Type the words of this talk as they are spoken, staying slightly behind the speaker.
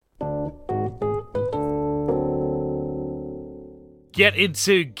Get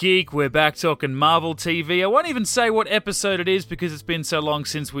Into Geek. We're back talking Marvel TV. I won't even say what episode it is because it's been so long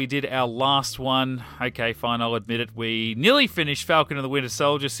since we did our last one. Okay, fine, I'll admit it. We nearly finished Falcon and the Winter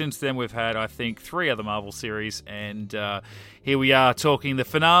Soldier. Since then, we've had, I think, 3 other Marvel series. And here we are talking the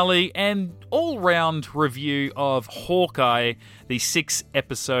finale and all-round review of Hawkeye, the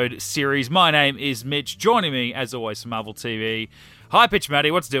 6-episode series. My name is Mitch. Joining me, as always, from Marvel TV. Hi, Pitch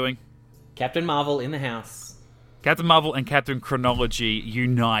Matty. What's doing? Captain Marvel in the house. Captain Marvel and Captain Chronology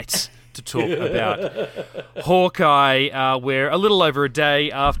unite to talk about Hawkeye. We're a little over a day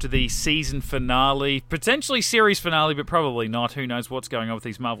after the season finale, potentially series finale, but probably not. Who knows what's going on with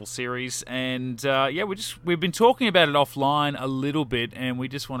these Marvel series? And we've been talking about it offline a little bit, and we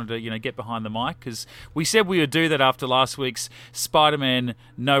just wanted to get behind the mic because we said we would do that after last week's Spider-Man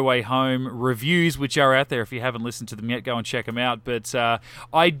No Way Home reviews, which are out there. If you haven't listened to them yet, go and check them out. But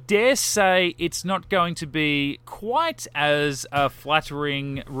I dare say it's not going to be quite as a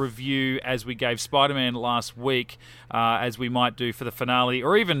flattering review as we gave Spider-Man last week, as we might do for the finale,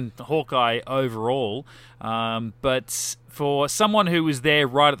 or even Hawkeye overall. But for someone who was there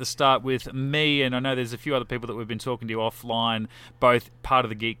right at the start with me, and I know there's a few other people that we've been talking to offline, both part of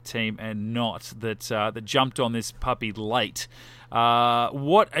the Geek team and not, that jumped on this puppy late.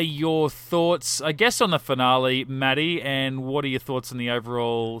 What are your thoughts, I guess, on the finale, Maddie, and what are your thoughts on the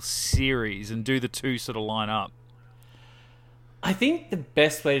overall series, and do the two sort of line up? I think the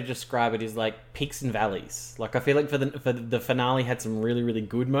best way to describe it is like peaks and valleys. Like I feel like for the finale had some really, really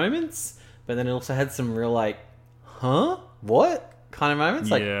good moments, but then it also had some real like, huh? What? Kind of moments.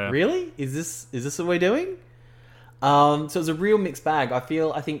 Like, really? Is this what we're doing? So it was a real mixed bag. I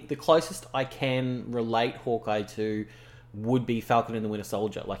think the closest I can relate Hawkeye to would be Falcon and the Winter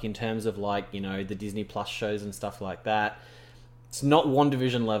Soldier. Like in terms of like, the Disney Plus shows and stuff like that. It's not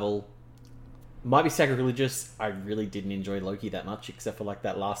WandaVision level. Might be sacrilegious. I really didn't enjoy Loki that much, except for like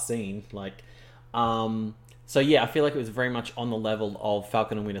that last scene. So yeah, I feel like it was very much on the level of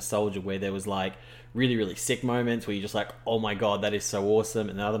Falcon and Winter Soldier, where there was like really, really sick moments where you're just like, oh my god, that is so awesome,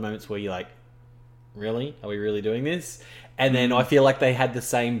 and other moments where you're like, really? Are we really doing this? And then I feel like they had the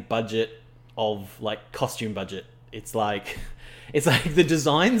same budget of like costume budget. It's like the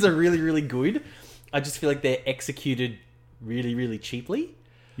designs are really, really good. I just feel like they're executed really, really cheaply.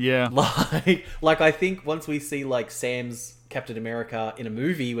 Yeah. Like I think once we see like Sam's Captain America in a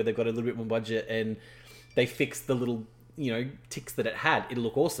movie where they've got a little bit more budget and they fix the little, ticks that it had, it'll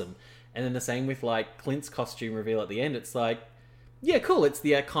look awesome. And then the same with like Clint's costume reveal at the end. It's like, yeah, cool. It's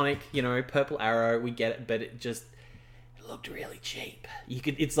the iconic, purple arrow. We get it, but it looked really cheap.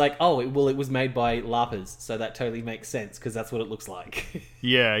 It's like, it was made by LARPers, so that totally makes sense because that's what it looks like.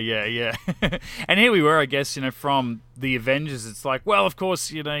 Yeah. And here we were, I guess, from the Avengers. It's like, well, of course,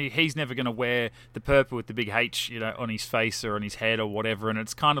 he's never going to wear the purple with the big H, on his face or on his head or whatever. And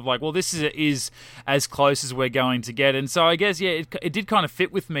it's kind of like, well, this is as close as we're going to get. And so I guess, it did kind of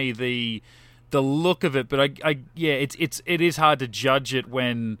fit with me, the look of it. But it is hard to judge it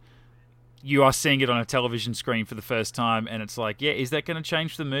when you are seeing it on a television screen for the first time, and it's like, is that going to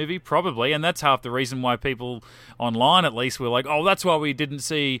change the movie? Probably, and that's half the reason why people online, at least, were like, oh, that's why we didn't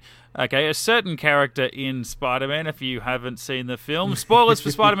see, a certain character in Spider-Man, if you haven't seen the film. Spoilers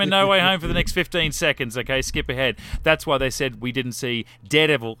for Spider-Man No Way Home for the next 15 seconds, skip ahead. That's why they said we didn't see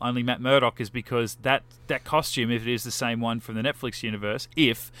Daredevil, only Matt Murdock, is because that costume, if it is the same one from the Netflix universe,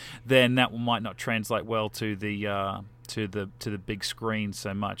 then that might not translate well to the to the big screen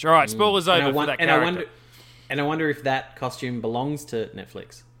so much. All right, spoilers over for that character. I wonder if that costume belongs to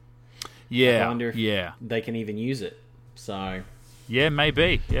Netflix. Yeah, I wonder if they can even use it. So yeah,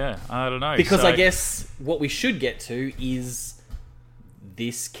 maybe. Yeah, I don't know. Because I guess what we should get to is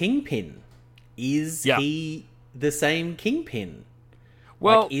this Kingpin. Is he the same Kingpin?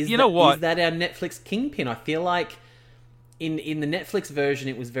 Well, what? Is that our Netflix Kingpin? I feel like in the Netflix version,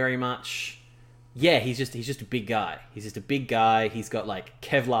 it was very much... Yeah, he's just a big guy. He's just a big guy. He's got like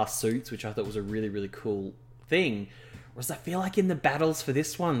Kevlar suits, which I thought was a really, really cool thing. Whereas I feel like in the battles for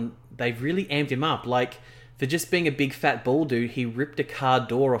this one, they've really amped him up. Like, for just being a big fat bald dude, he ripped a car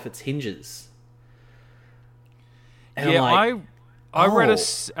door off its hinges. And I read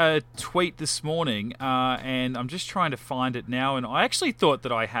a tweet this morning, and I'm just trying to find it now, and I actually thought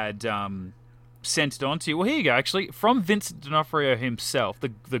that I had... sent it on to you. Well, here you go, actually, from Vincent D'Onofrio himself,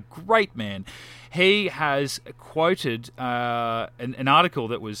 the great man. he has quoted an article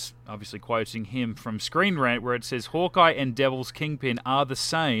that was obviously quoting him from Screen Rant, where it says, Hawkeye and Devil's Kingpin are the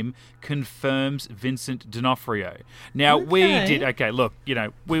same, confirms Vincent D'Onofrio. Now, look,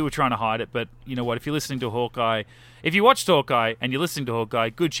 we were trying to hide it, but you know what, if you're listening to Hawkeye, if you watched Hawkeye and you're listening to Hawkeye,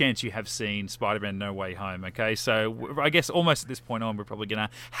 good chance you have seen Spider-Man No Way Home, okay? So I guess almost at this point on, we're probably going to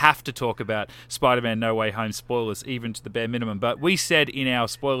have to talk about Spider-Man No Way Home spoilers, even to the bare minimum. But we said in our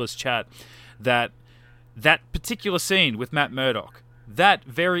spoilers chat that particular scene with Matt Murdock, that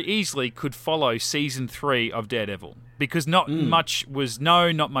very easily could follow Season 3 of Daredevil. Because not much was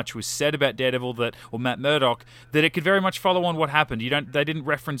known, not much was said about Daredevil or Matt Murdock, that it could very much follow on what happened. They didn't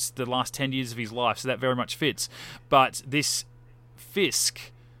reference the last 10 years of his life, so that very much fits. But this Fisk,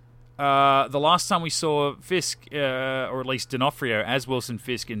 the last time we saw Fisk, or at least D'Onofrio as Wilson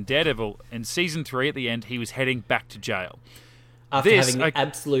Fisk in Daredevil, in Season 3 at the end, he was heading back to jail. After having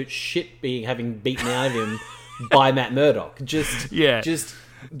absolute shit having beaten out of him by Matt Murdock. Just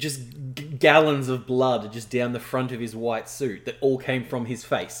gallons of blood just down the front of his white suit that all came from his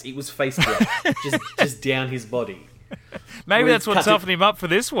face. It was face blood, just down his body. Maybe that's what toughened him up for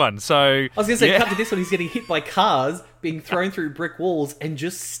this one. So I was going to say, cut to this one, he's getting hit by cars, being thrown through brick walls, and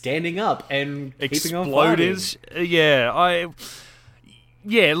just standing up and keeping on fighting. I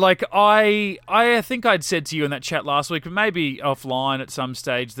think I'd said to you in that chat last week, but maybe offline at some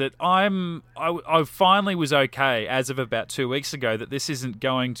stage, that I finally was okay as of about 2 weeks ago that this isn't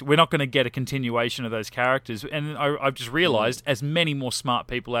we're not going to get a continuation of those characters. And I've just realised, as many more smart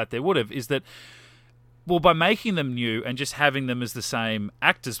people out there would have, is that, well, by making them new and just having them as the same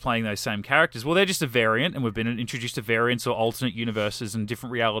actors playing those same characters, well, they're just a variant, and we've been introduced to variants or alternate universes and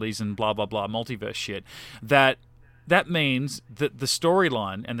different realities and blah, blah, blah, multiverse shit, that means that the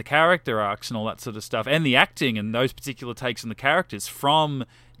storyline and the character arcs and all that sort of stuff, and the acting and those particular takes on the characters from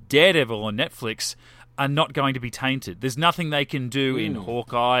Daredevil on Netflix are not going to be tainted. There's nothing they can do in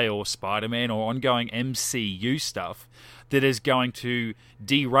Hawkeye or Spider-Man or ongoing MCU stuff that is going to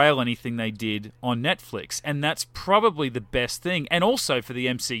derail anything they did on Netflix. And that's probably the best thing. And also for the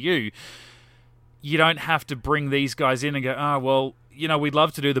MCU, you don't have to bring these guys in and go, we'd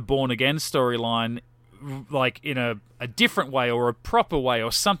love to do the Born Again storyline like in a different way or a proper way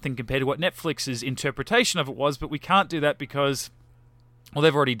or something compared to what Netflix's interpretation of it was, but we can't do that because, well,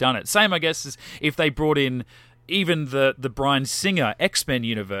 they've already done it. Same, I guess, as if they brought in even the Bryan Singer X-Men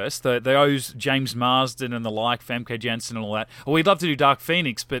universe, those James Marsden and the like, Famke Janssen and all that. Well, we'd love to do Dark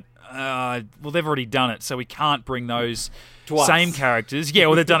Phoenix, but they've already done it, so we can't bring those same characters. Yeah,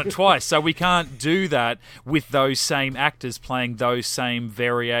 well, they've done it twice, so we can't do that with those same actors playing those same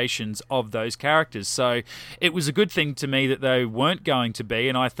variations of those characters. So it was a good thing to me that they weren't going to be,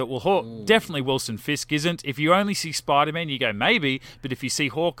 and I thought, well, definitely Wilson Fisk isn't. If you only see Spider-Man, you go, maybe, but if you see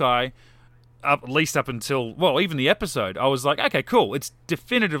Hawkeye, at least up until, well, even the episode, I was like, okay, cool, it's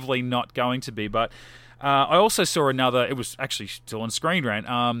definitively not going to be, but I also saw another. It was actually still on Screen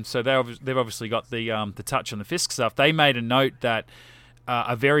Rant. So they've obviously got the touch on the Fisk stuff. They made a note that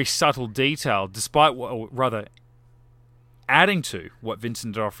a very subtle detail, despite or rather adding to what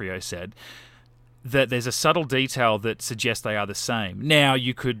Vincent D'Onofrio said, that there's a subtle detail that suggests they are the same. Now,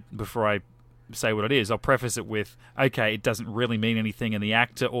 you could, before I say what it is, I'll preface it with, okay, it doesn't really mean anything, and the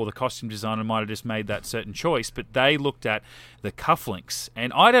actor or the costume designer might have just made that certain choice, but they looked at the cufflinks.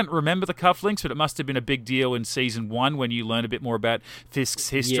 And I don't remember the cufflinks, but it must have been a big deal in Season 1 when you learn a bit more about Fisk's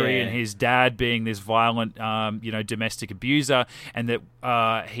history and his dad being this violent, domestic abuser, and that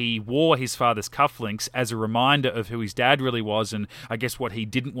he wore his father's cufflinks as a reminder of who his dad really was, and I guess what he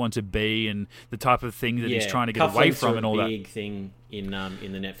didn't want to be, and the type of thing that he's trying to get away from and all that. Big thing in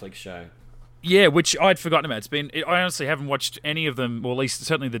the Netflix show. Yeah, which I'd forgotten about. I honestly haven't watched any of them, or at least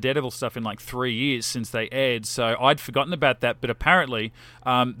certainly the Daredevil stuff, in like 3 years since they aired, so I'd forgotten about that, but apparently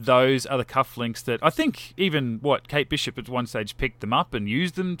those are the cufflinks that I think even, Kate Bishop at one stage picked them up and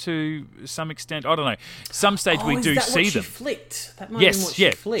used them to some extent. I don't know. Some stage we do see them. She flicked? That might have been what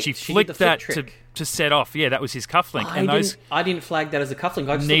she flicked. She flicked that to set off. Yeah, that was his cufflink. I didn't flag that as a cufflink.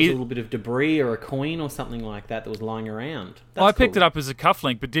 I just thought it was a little bit of debris or a coin or something like that was lying around. I picked it up as a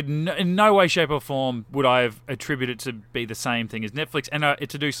cufflink, but in no way, shape, or form would I have attributed it to be the same thing as Netflix. And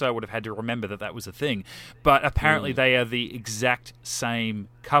to do so, I would have had to remember that was a thing. But apparently, they are the exact same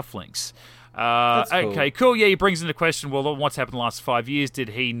cufflinks. Okay, cool. Yeah, he brings into question, well, what's happened the last 5 years? Did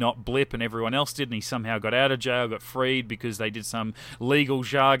he not blip and everyone else did, and he somehow got out of jail, got freed because they did some legal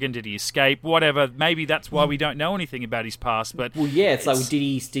jargon? Did he escape? Whatever. Maybe that's why we don't know anything about his past. But it's like,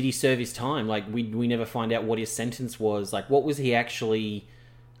 did he serve his time? Like, we never find out what his sentence was. Like, what was he actually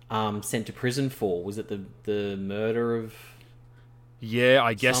sent to prison for? Was it the murder of Yeah,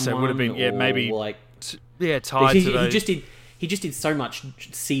 I guess it would have been. Yeah, Someone, maybe. or, like, Tied to those. he just did so much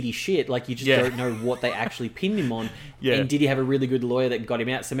seedy shit. Like, you just don't know what they actually pinned him on. Yeah. And did he have a really good lawyer that got him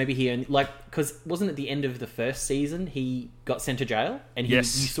out? So maybe he only, like, because wasn't it the end of the first season he got sent to jail, and you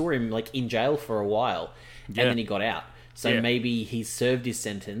saw him like in jail for a while, and then he got out. So maybe he served his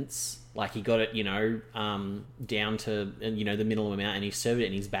sentence. Like, he got it, down to, the minimum amount, and he served it,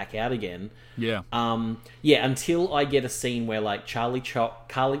 and he's back out again. Yeah. Until I get a scene where, like, Charlie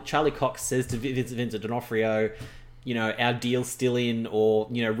Cox says to Vincent D'Onofrio, our deal's still in, or,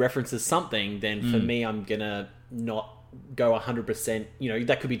 references something, then for me, I'm gonna not go 100%.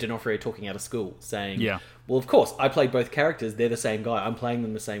 That could be D'Onofrio talking out of school, saying, well, of course, I played both characters. They're the same guy. I'm playing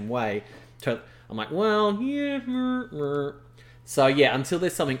them the same way. I'm like, well, yeah. So, until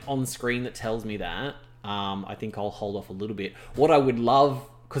there's something on screen that tells me that, I think I'll hold off a little bit. What I would love,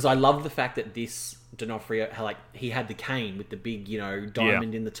 because I love the fact that this D'Onofrio, he had the cane with the big,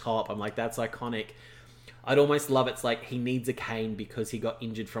 diamond in the top. I'm like, that's iconic. I'd almost love it's like he needs a cane because he got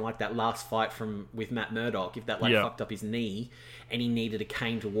injured from, like, that last fight with Matt Murdock. If that, fucked up his knee and he needed a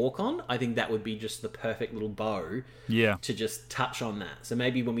cane to walk on, I think that would be just the perfect little bow to just touch on that. So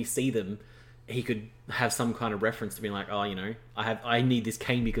maybe when we see them, he could have some kind of reference to being like, oh, I need this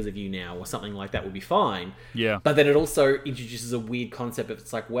cane because of you now, or something like that would be fine. Yeah. But then it also introduces a weird concept of,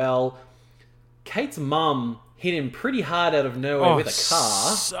 it's like, well, Kate's mum hit him pretty hard out of nowhere with a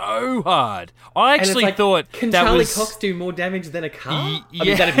car. So hard. I actually thought can that Charlie was... Cox do more damage than a car? I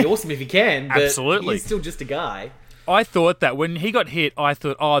mean, that'd be awesome if he can, but absolutely. He's still just a guy. I thought that when he got hit, I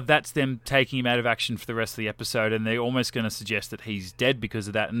thought, oh, that's them taking him out of action for the rest of the episode, and they're almost going to suggest that he's dead because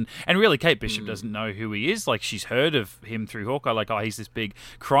of that. And really, Kate Bishop doesn't know who he is. Like, she's heard of him through Hawkeye, like, oh, he's this big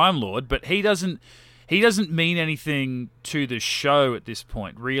crime lord, but he doesn't mean anything to the show at this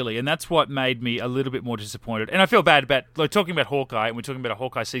point, really. And that's what made me a little bit more disappointed. And I feel bad about, like, talking about Hawkeye, and we're talking about a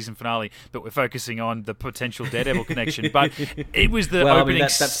Hawkeye season finale, but we're focusing on the potential Daredevil connection. But it was the opening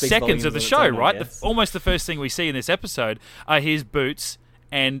that seconds of the show, right? Almost the first thing we see in this episode are his boots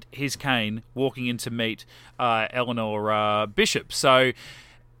and his cane walking in to meet Eleanor Bishop. So...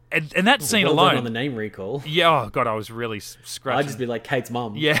 And that scene alone on the name recall. Yeah, oh god, I was really scratching. I'd just be like Kate's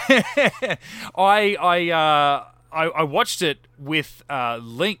mum. Yeah, I watched it with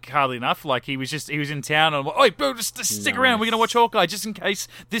Link. Hardly enough, like he was in town, and I'm like, "Oh, bro, just stick around. We're gonna watch Hawkeye just in case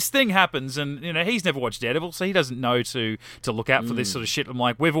this thing happens." And he's never watched Daredevil, so he doesn't know to look out for this sort of shit. I'm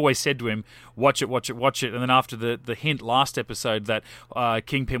like, we've always said to him, watch it. And then after the hint last episode that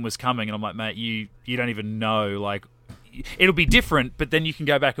Kingpin was coming, and I'm like, mate, you don't even know, like. It'll be different, but then you can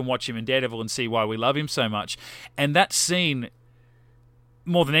go back and watch him in Daredevil and see why we love him so much. And that scene,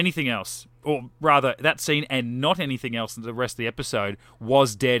 more than anything else, or rather, that scene and not anything else in the rest of the episode,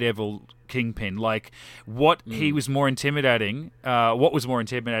 was Daredevil Kingpin. Like, what he was more intimidating, what was more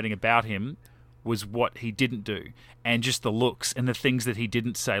intimidating about him was what he didn't do. And just the looks and the things that he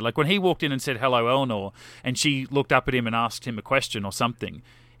didn't say. Like, when he walked in and said, hello, Eleanor, and she looked up at him and asked him a question or something,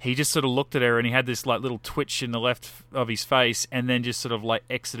 he just sort of looked at her and he had this like little twitch in the left of his face and then just sort of like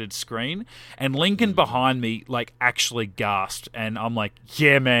exited screen. And Lincoln behind me like actually gasped, and I'm like,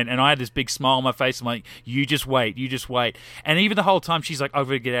 yeah, man. And I had this big smile on my face. I'm like, you just wait. And even the whole time she's like, I'm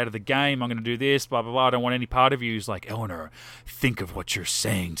going to get out of the game. I'm going to do this, blah, blah, blah. I don't want any part of you. He's like, Eleanor, think of what you're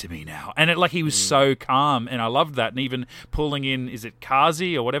saying to me now. And he was so calm, and I loved that. And even pulling in, is it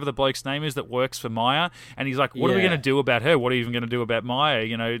Kazi or whatever the bloke's name is that works for Maya? And he's like, what are we going to do about her? What are you even going to do about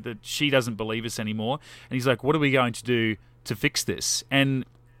Maya? That she doesn't believe us anymore. And he's like, what are we going to do to fix this? And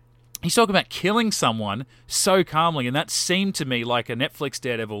he's talking about killing someone so calmly, and that seemed to me like a Netflix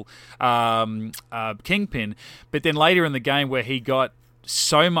Daredevil Kingpin. But then later in the game where he got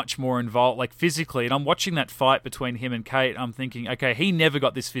so much more involved, like physically, and I'm watching that fight between him and Kate, I'm thinking, okay, he never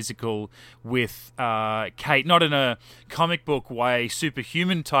got this physical with Kate, not in a comic book way,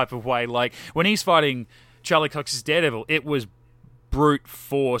 superhuman type of way. Like when he's fighting Charlie Cox's Daredevil, it was brute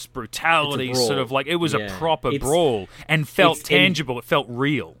force, brutality, sort of like it was a proper brawl and felt tangible. It felt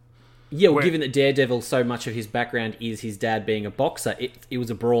real. Yeah, well, given that Daredevil, so much of his background is his dad being a boxer, it was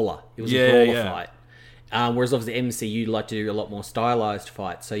a brawler. It was a brawler fight. Whereas obviously MCU like to do a lot more stylized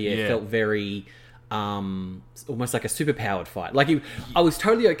fights. So it felt very almost like a superpowered fight. Like I was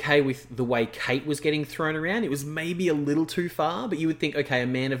totally okay with the way Kate was getting thrown around. It was maybe a little too far, but you would think, okay, a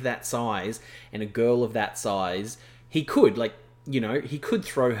man of that size and a girl of that size, he could he could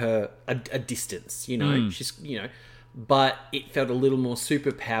throw her a distance, she's, but it felt a little more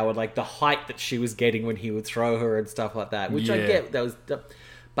superpowered, like the height that she was getting when he would throw her and stuff like that, which I get,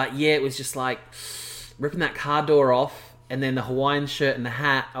 but it was just like ripping that car door off And then the Hawaiian shirt and the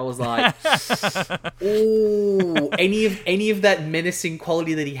hat, I was like, ooh, any of that menacing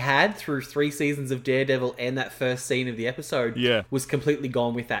quality that he had through 3 seasons of Daredevil and that first scene of the episode was completely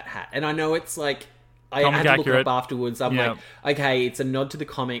gone with that hat. And I know it's like, I had to look it up afterwards. I'm like, okay, it's a nod to the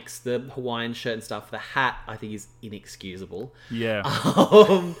comics, the Hawaiian shirt and stuff. The hat, I think, is inexcusable. Yeah.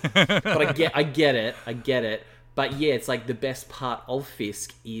 But I get it. But yeah, it's like the best part of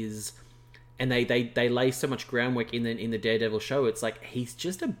Fisk is... And they lay so much groundwork in the Daredevil show. It's like he's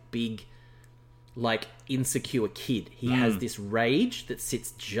just a big, like, insecure kid. He has this rage that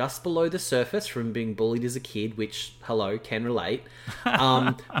sits just below the surface from being bullied as a kid, which, hello, can relate.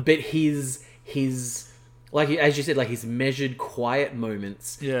 But his like, as you said, like, his measured, quiet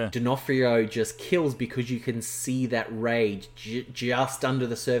moments, D'Onofrio just kills because you can see that rage just under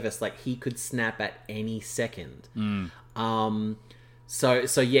the surface. Like, he could snap at any second.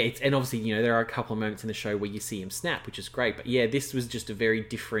 So yeah, and obviously, you know, there are a couple of moments in the show where you see him snap, which is great. But yeah, this was just a very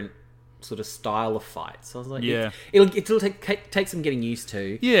different sort of style of fight. So I was like, it'll take some getting used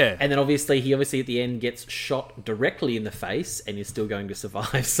to. Yeah. And then he obviously at the end gets shot directly in the face and is still going to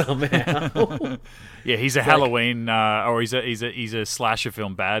survive somehow. Yeah, he's a Halloween or he's a slasher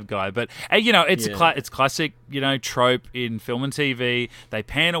film bad guy. But you know, it's it's classic, you know, trope in film and TV. They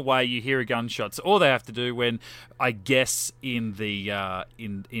pan away, you hear a gunshot. So all they have to do when, I guess, in the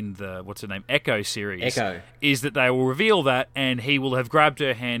what's her name, Echo series, is that they will reveal that, and he will have grabbed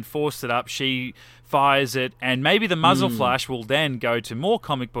her hand, forced it up, she fires it, and maybe the muzzle flash will then go to more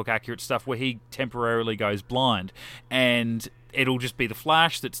comic book accurate stuff where he temporarily goes blind, and it'll just be the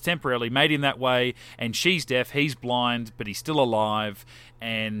Flash that's temporarily made him that way, and she's deaf, he's blind, but he's still alive,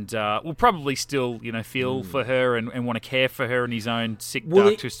 and will probably still, you know, feel for her and want to care for her in his own sick,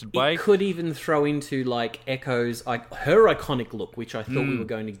 dark, twisted way. It could even throw into, like, Echo's, like, her iconic look, which I thought we were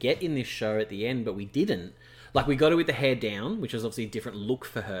going to get in this show at the end, but we didn't. Like, we got her with the hair down, which was obviously a different look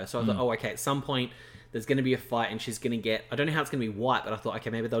for her. So I thought, oh, okay, at some point there's going to be a fight and she's going to get... I don't know how it's going to be white, but I thought, okay,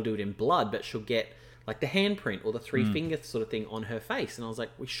 maybe they'll do it in blood, but she'll get, like, the handprint or the 3-finger sort of thing on her face. And I was like,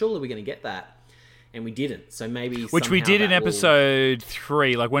 well, surely we're going to get that. And we didn't. So maybe... Which we did in episode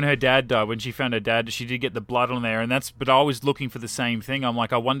 3, like when her dad died, when she found her dad, she did get the blood on there. But I was looking for the same thing. I'm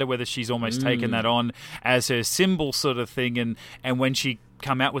like, I wonder whether she's almost taken that on as her symbol sort of thing. And when she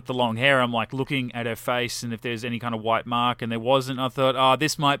come out with the long hair, I'm like looking at her face and if there's any kind of white mark, and there wasn't. I thought,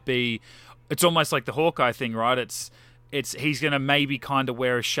 this might be... It's almost like the Hawkeye thing, right? It's he's going to maybe kind of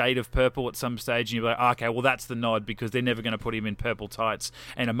wear a shade of purple at some stage, and you're like, okay, well, that's the nod, because they're never going to put him in purple tights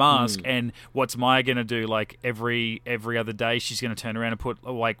and a mask. And what's Maya going to do? Like, every other day, she's going to turn around and put,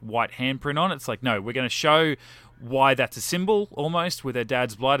 like, white handprint on it. It's like, no, we're going to show why that's a symbol, almost, with her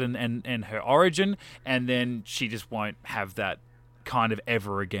dad's blood and her origin, and then she just won't have that kind of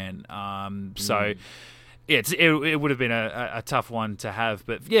ever again. So it would have been a tough one to have.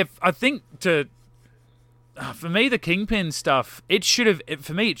 But, yeah, I think for me, the Kingpin stuff, it should have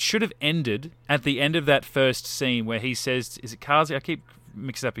ended at the end of that first scene where he says, is it Kazi? I keep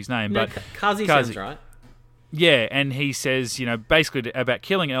mixing up his name. No, but Kazi sounds right. Yeah, and he says, you know, basically about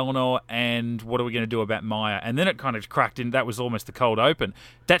killing Eleanor and what are we going to do about Maya? And then it kind of cracked in. That was almost the cold open.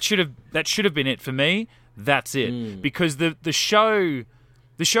 That should have been it for me. That's it. Because the show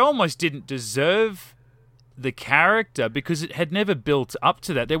almost didn't deserve the character because it had never built up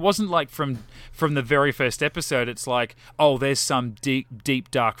to that. There wasn't like from the very first episode, it's like, oh, there's some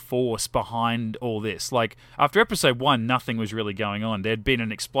deep dark force behind all this. Like after episode 1, nothing was really going on. There'd been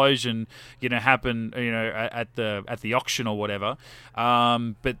an explosion, you know, happen, you know, at the auction or whatever.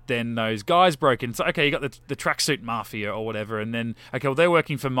 But then those guys broke in. So okay, you got the tracksuit mafia or whatever, and then okay, well they're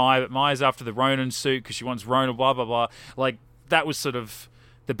working for Maya, but Maya's after the Ronin suit because she wants Ronin. Blah blah blah. Like that was sort of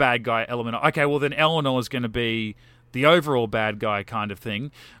the bad guy element. Okay, well then Eleanor is going to be the overall bad guy kind of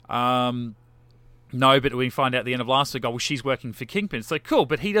thing. No, but we find out at the end of last week, well, she's working for Kingpin. It's like, cool,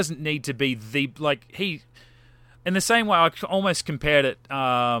 but he doesn't need to be he... In the same way, I almost compared it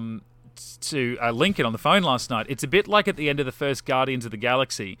to Lincoln on the phone last night. It's a bit like at the end of the first Guardians of the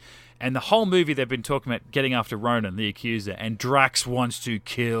Galaxy, and the whole movie they've been talking about getting after Ronan, the accuser, and Drax wants to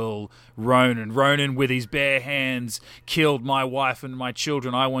kill Ronan. Ronan, with his bare hands, killed my wife and my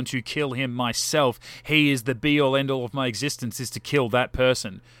children. I want to kill him myself. He is the be-all, end-all of my existence, is to kill that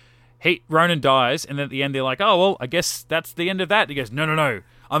person. Ronan dies, and then at the end they're like, oh, well, I guess that's the end of that. He goes, no,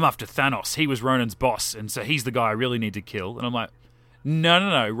 I'm after Thanos. He was Ronan's boss, and so he's the guy I really need to kill. And I'm like, no,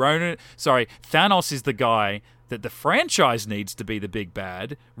 Thanos is the guy that the franchise needs to be the big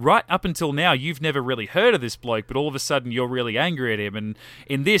bad. Right up until now, you've never really heard of this bloke, but all of a sudden you're really angry at him. And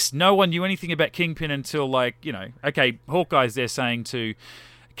in this, no one knew anything about Kingpin until, like, you know, okay, Hawkeye's there saying to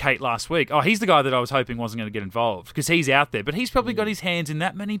Kate last week, oh, he's the guy that I was hoping wasn't going to get involved because he's out there. But he's probably got his hands in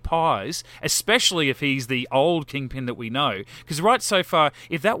that many pies, especially if he's the old Kingpin that we know. Because right so far,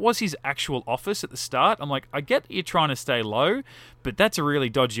 if that was his actual office at the start, I'm like, I get that you're trying to stay low, but that's a really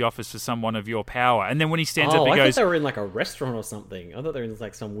dodgy office for someone of your power. And then when he stands up, he I goes... thought they were in like a restaurant or something. I thought they were in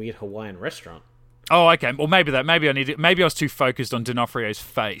like some weird Hawaiian restaurant. Oh, okay. Well, maybe I was too focused on D'Onofrio's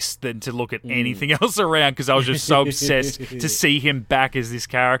face than to look at anything else around because I was just so obsessed to see him back as this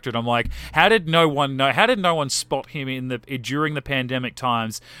character. And I'm like, how did no one spot him during the pandemic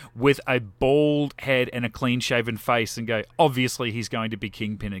times with a bald head and a clean-shaven face and go, obviously he's going to be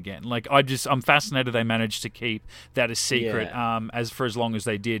Kingpin again? Like, I'm fascinated they managed to keep that a secret as long as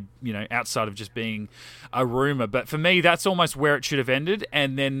they did, outside of just being a rumor. But for me, that's almost where it should have ended.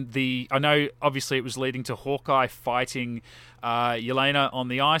 And then I know obviously it was leading to Hawkeye fighting Yelena on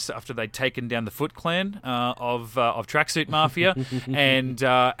the ice after they'd taken down the Foot Clan of Tracksuit Mafia, and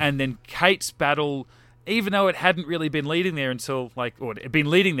then Kate's battle, even though it hadn't really been leading there until it had been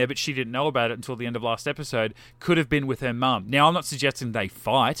leading there, but she didn't know about it until the end of last episode, could have been with her mum. Now, I'm not suggesting they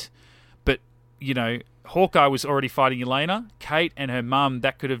fight, but Hawkeye was already fighting Yelena. Kate and her mum,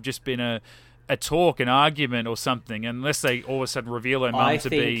 that could have just been a talk, an argument, or something, unless they all of a sudden reveal her mum to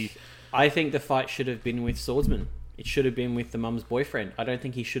be. I think the fight should have been with Swordsman. It should have been with the mum's boyfriend. I don't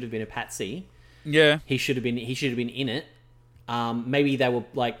think he should have been a patsy. Yeah, he should have been in it. Maybe they were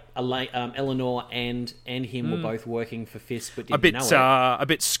like Eleanor and him were both working for Fisk, but didn't know it. A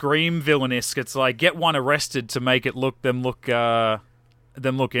bit Scream villain-esque. It's like get one arrested to make it look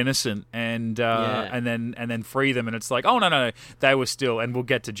innocent, and then free them, and it's like, oh no, they were still. And we'll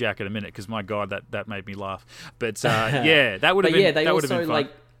get to Jack in a minute because my God, that made me laugh. But that would have been. They also been fun.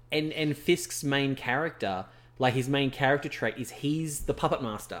 And Fisk's main character, like his main character trait is he's the puppet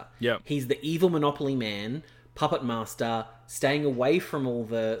master. Yeah, he's the evil Monopoly man, puppet master, staying away from all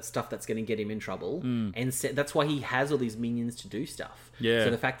the stuff that's going to get him in trouble, and that's why he has all these minions to do stuff. Yeah. So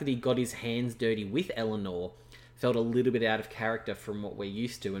the fact that he got his hands dirty with Eleanor felt a little bit out of character from what we're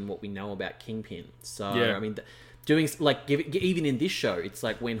used to and what we know about Kingpin. So I mean, even in this show, it's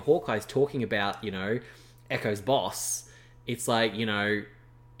like when Hawkeye's talking about Echo's boss, it's like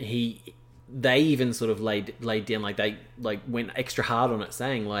they even sort of laid down, like they went extra hard on it,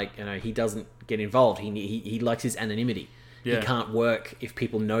 saying he doesn't get involved. He likes his anonymity. Yeah. He can't work if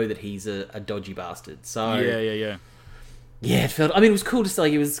people know that he's a dodgy bastard. So yeah. It felt. I mean, it was cool to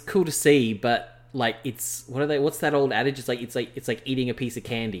see. It was cool to see, but it's what's that old adage? It's like eating a piece of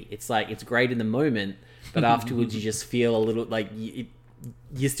candy. It's like it's great in the moment, but afterwards you just feel a little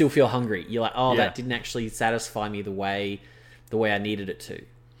you still feel hungry. You're like, that didn't actually satisfy me the way I needed it to.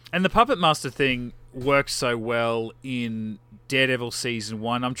 And the Puppet Master thing works so well in Daredevil Season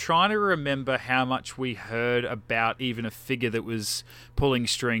 1. I'm trying to remember how much we heard about even a figure that was pulling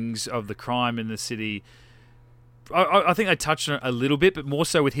strings of the crime in the city. I think they touched on it a little bit, but more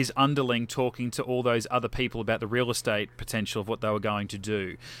so with his underling talking to all those other people about the real estate potential of what they were going to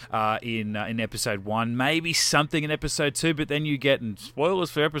do in Episode 1. Maybe something in Episode 2, but then you get, and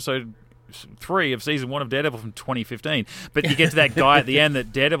spoilers for Episode 3 of Season 1 of Daredevil from 2015, but you get to that guy at the end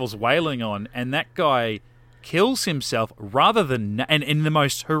that Daredevil's wailing on, and that guy kills himself rather than, and in the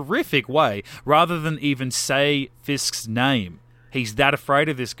most horrific way, rather than even say Fisk's name. He's that afraid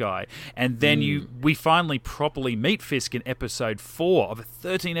of this guy. And then we finally properly meet Fisk in Episode 4 of a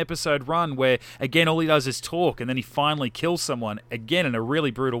 13-episode run where, again, all he does is talk, and then he finally kills someone, again, in a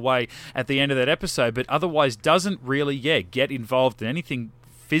really brutal way at the end of that episode, but otherwise doesn't really, get involved in anything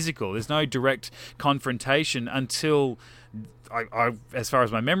physical. There's no direct confrontation until, I, as far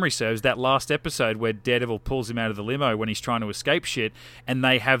as my memory serves, that last episode where Daredevil pulls him out of the limo when he's trying to escape shit, and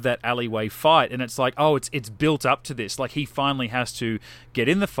they have that alleyway fight, and it's like, it's built up to this. Like, he finally has to get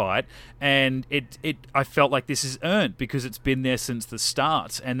in the fight, and I felt like this is earned because it's been there since the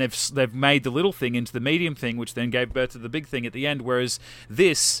start, and they've made the little thing into the medium thing, which then gave birth to the big thing at the end. Whereas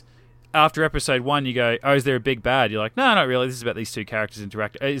this, after Episode 1, you go, is there a big bad? You're like, no, not really. This is about these two characters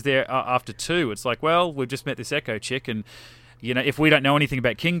interacting. Is there, after 2, it's like, well, we've just met this Echo chick, and, if we don't know anything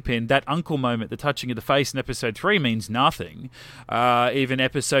about Kingpin, that uncle moment, the touching of the face in Episode 3 means nothing. Even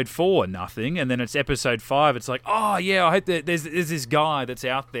Episode 4, nothing. And then it's Episode 5, it's like, I hope that there's this guy that's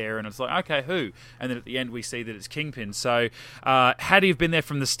out there, and it's like, okay, who? And then at the end, we see that it's Kingpin. So, had he have been there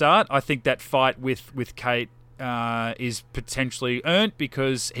from the start, I think that fight with Kate is potentially earned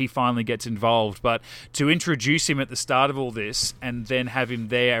because he finally gets involved. But to introduce him at the start of all this and then have him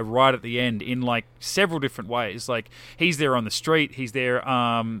there right at the end in several different ways, he's there on the street, he's there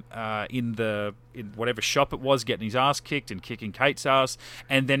in whatever shop it was getting his ass kicked and kicking Kate's ass,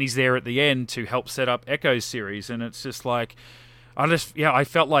 and then he's there at the end to help set up Echo's series, and it's just like, I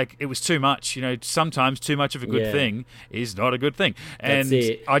felt like it was too much. Sometimes too much of a good Yeah. thing is not a good thing. And That's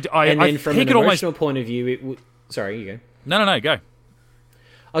it. and then from an could almost... emotional point of view, sorry, you go. No, go. I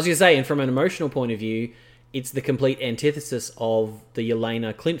was going to say, and from an emotional point of view, it's the complete antithesis of the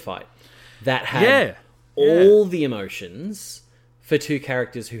Yelena Clint fight that had all the emotions for two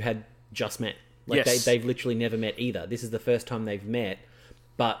characters who had just met. Like they've literally never met either. This is the first time they've met,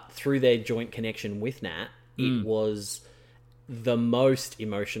 but through their joint connection with Nat, it was the most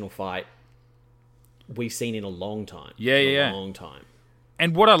emotional fight we've seen in a long time. A long time.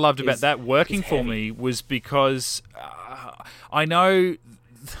 And what I loved about that working for me was because I know,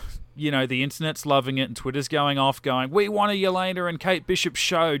 the internet's loving it and Twitter's going off going, we want a Yelena and Kate Bishop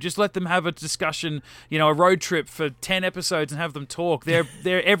show. Just let them have a discussion, a road trip for 10 episodes and have them talk. They're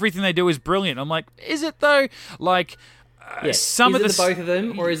everything they do is brilliant. I'm like, is it though? Like, some is of it the both of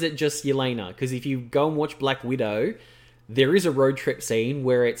them, or is it just Yelena? Because if you go and watch Black Widow, there is a road trip scene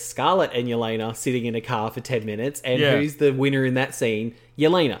where it's Scarlett and Yelena sitting in a car for 10 minutes, and who's the winner in that scene?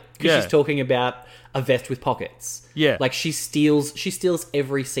 Yelena, because she's talking about a vest with pockets. Yeah. Like, she steals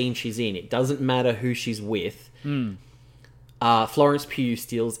every scene she's in. It doesn't matter who she's with. Florence Pugh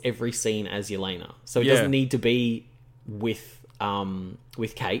steals every scene as Yelena. So it doesn't need to be with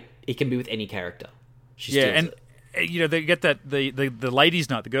Kate. It can be with any character. She steals it. They get that the ladies'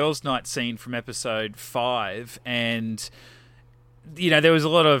 night, the girls' night scene from episode 5, and there was a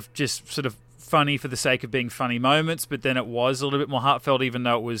lot of just sort of funny for the sake of being funny moments, but then it was a little bit more heartfelt, even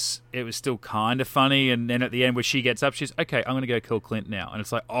though it was still kind of funny. And then at the end, where she gets up, she's okay, I'm going to go kill Clint now, and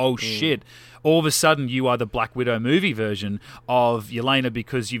it's like, oh shit! All of a sudden, you are the Black Widow movie version of Yelena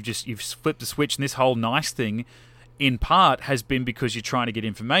because you've flipped the switch, and this whole nice thing, in part, has been because you're trying to get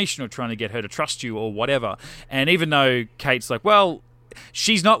information or trying to get her to trust you or whatever. And even though Kate's like, well,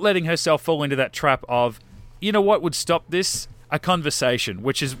 she's not letting herself fall into that trap of, what would stop this? A conversation,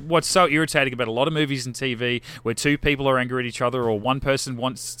 which is what's so irritating about a lot of movies and TV where two people are angry at each other or one person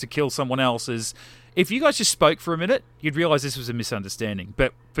wants to kill someone else, is if you guys just spoke for a minute, you'd realize this was a misunderstanding.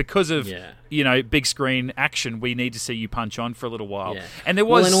 But because of, big screen action, we need to see you punch on for a little while. Yeah. And there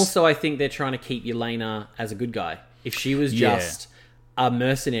was... Well, and also I think they're trying to keep Yelena as a good guy. If she was just a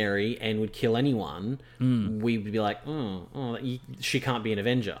mercenary and would kill anyone, we'd be like, she can't be an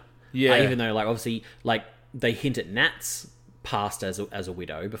Avenger. Yeah. Even though, obviously, they hint at Nat's past as a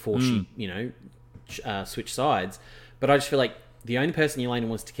widow before she, switched sides. But I just feel like the only person Yelena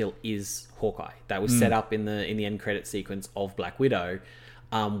wants to kill is Hawkeye. That was set up in the end credit sequence of Black Widow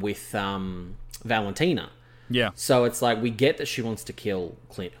with Valentina. Yeah. So it's like, we get that she wants to kill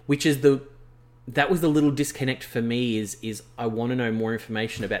Clint, which is that was the little disconnect for me, is I want to know more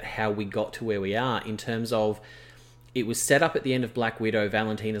information about how we got to where we are, in terms of, it was set up at the end of Black Widow.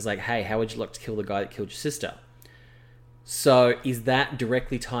 Valentina's like, hey, how would you like to kill the guy that killed your sister? So is that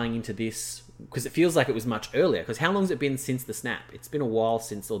directly tying into this? Because it feels like it was much earlier. Because how long has it been since the snap? It's been a while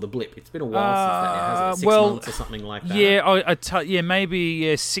since, or the blip. It's been a while since that. It has 6 months or something like that. Yeah,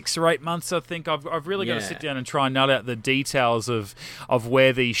 maybe 6 or 8 months. I think I've really got to sit down and try and nut out the details of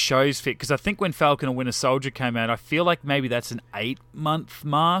where these shows fit. Because I think when Falcon and Winter Soldier came out, I feel like maybe that's an 8-month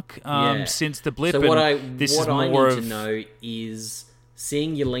mark since the blip. So what I need to know is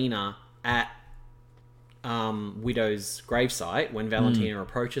seeing Yelena at Widow's gravesite when Valentina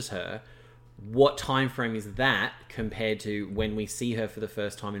approaches her. What time frame is that compared to when we see her for the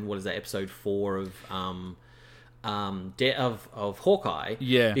first time in, what is that, episode 4 of Hawkeye?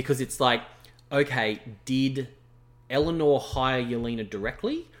 Yeah, because it's like, okay, did Eleanor hire Yelena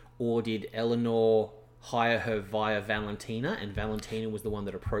directly, or did Eleanor hire her via Valentina, and Valentina was the one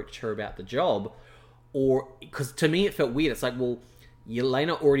that approached her about the job? Or, because to me it felt weird. It's like, well,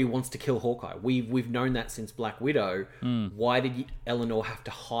 Yelena already wants to kill Hawkeye. We've known that since Black Widow. Why did Eleanor have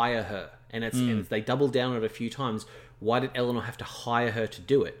to hire her? And they doubled down on it a few times. Why did Eleanor have to hire her to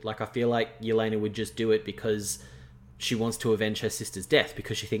do it? Like, I feel like Yelena would just do it because she wants to avenge her sister's death,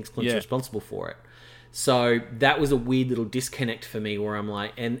 because she thinks Clint's responsible for it. So that was a weird little disconnect for me, where I'm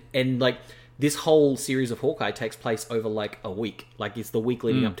like, and like, this whole series of Hawkeye takes place over like a week. Like, it's the week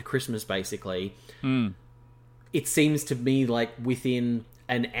leading up to Christmas, basically. It seems to me like within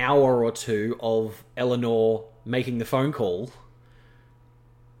an hour or two of Eleanor making the phone call,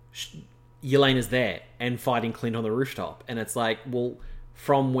 Yelena's there and fighting Clint on the rooftop. And it's like, well,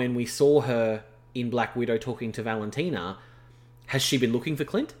 from when we saw her in Black Widow talking to Valentina, has she been looking for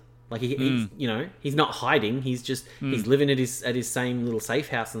Clint? Like, he's not hiding. He's just, he's living at his same little safe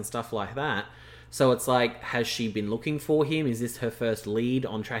house and stuff like that. So it's like, has she been looking for him? Is this her first lead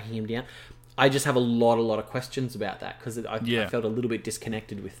on tracking him down? I just have a lot of questions about that, because I felt a little bit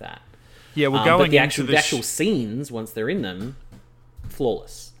disconnected with that. Yeah, we're going but the actual scenes, once they're in them,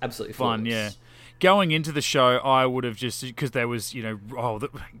 flawless, absolutely flawless. Fun, yeah. Going into the show, I would have just, because there was,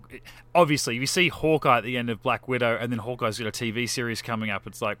 obviously, if you see Hawkeye at the end of Black Widow, and then Hawkeye's got a TV series coming up,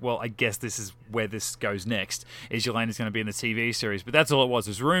 it's like, well, I guess this is where this goes next, is Yelena's going to be in the TV series. But that's all it was. It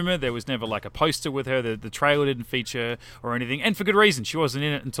was rumour. There was never like a poster with her. The trailer didn't feature or anything. And for good reason. She wasn't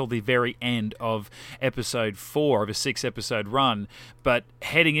in it until the very end of episode 4 of a 6-episode run. But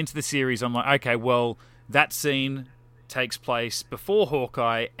heading into the series, I'm like, okay, well, that scene takes place before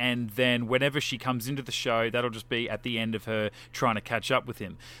Hawkeye, and then whenever she comes into the show, that'll just be at the end of her trying to catch up with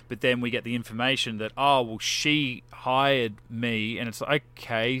him. But then we get the information that, oh, well, she hired me, and it's like,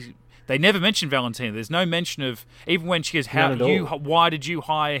 okay. They never mention Valentina. There's no mention of, even when she goes, why did you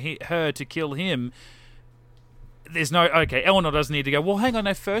hire her to kill him? There's no, okay, Eleanor doesn't need to go, well, hang on,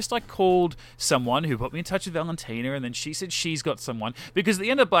 no, first I called someone who put me in touch with Valentina, and then she said she's got someone. Because at the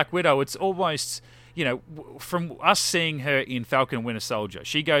end of Black Widow, it's almost, from us seeing her in Falcon and Winter Soldier,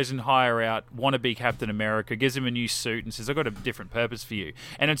 she goes and hire out wannabe Captain America, gives him a new suit, and says, I've got a different purpose for you.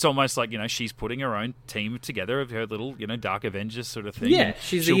 And it's almost like, she's putting her own team together of her little, Dark Avengers sort of thing. Yeah, and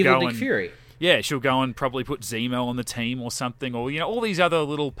she's the evil Nick Fury. Yeah, she'll go and probably put Zemo on the team or something, or all these other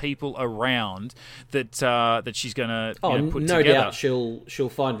little people around that she's going to put no together. doubt she'll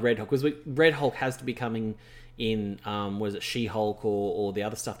find Red Hulk, because Red Hulk has to be coming in was it She-Hulk or the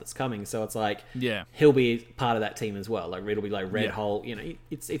other stuff that's coming, so it's like he'll be part of that team as well. Like it'll be like Red Hulk,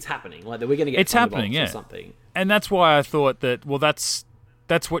 it's happening. Like we're going to get happening, or something. And that's why I thought that, well, that's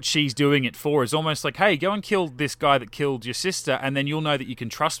what she's doing it for, is almost like, hey, go and kill this guy that killed your sister, and then you'll know that you can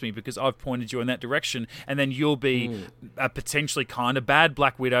trust me because I've pointed you in that direction, and then you'll be a potentially kind of bad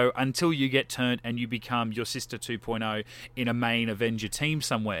Black Widow until you get turned and you become your sister 2.0 in a main Avenger team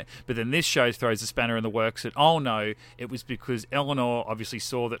somewhere. But then this show throws a spanner in the works that, oh no, it was because Eleanor obviously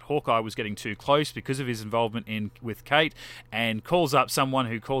saw that Hawkeye was getting too close because of his involvement with Kate, and calls up someone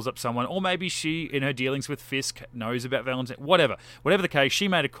who calls up someone, or maybe she, in her dealings with Fisk, knows about Valentina, whatever the case. She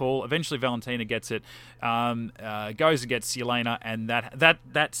made a call. Eventually, Valentina gets it, goes and gets Yelena, and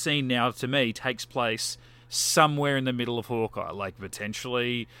that scene now, to me, takes place somewhere in the middle of Hawkeye, like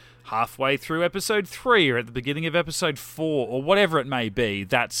potentially halfway through episode 3 or at the beginning of episode 4 or whatever it may be.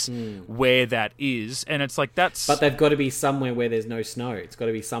 That's where that is, and it's like that's. But they've got to be somewhere where there's no snow. It's got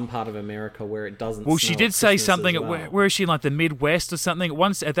to be some part of America where it doesn't. Well, snow she did say something. Where is she, like the Midwest or something?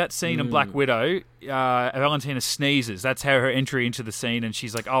 Once at that scene in Black Widow, Valentina sneezes. That's how her entry into the scene, and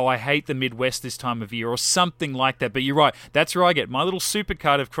she's like, "Oh, I hate the Midwest this time of year," or something like that. But you're right. That's where I get my little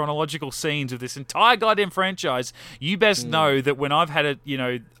supercut of chronological scenes of this entire goddamn franchise. You best know that when I've had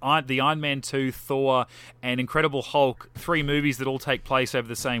the Iron Man 2, Thor, and Incredible Hulk, 3 movies that all take place over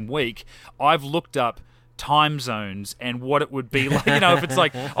the same week, I've looked up time zones and what it would be like, if it's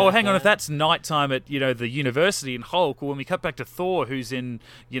like, oh, hang on, if that's nighttime at, the university in Hulk, well, when we cut back to Thor, who's in,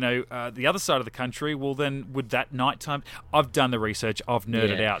 the other side of the country, well, then would that nighttime? I've done the research, I've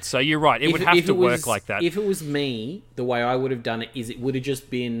nerded out. So you're right, it would have to work like that. If it was me, the way I would have done it is it would have just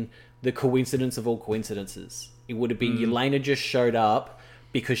been the coincidence of all coincidences. It would have been Yelena just showed up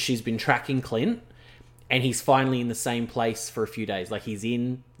because she's been tracking Clint, and he's finally in the same place for a few days. Like, he's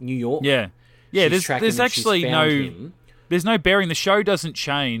in New York. Yeah. There's actually there's no bearing. The show doesn't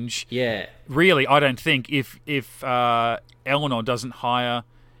change. Yeah. Really, I don't think, if Eleanor doesn't hire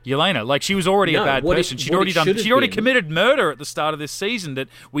Yelena. Like, she was already a bad person. She'd already committed murder at the start of this season that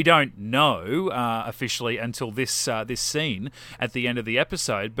we don't know officially until this scene at the end of the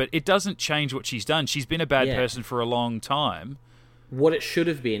episode. But it doesn't change what she's done. She's been a bad person for a long time. What it should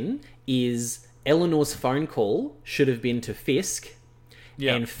have been is Eleanor's phone call should have been to Fisk,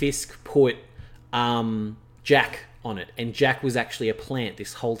 and Fisk put Jack on it, and Jack was actually a plant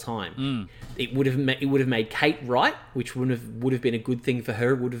this whole time. It would have made Kate right, which would have been a good thing for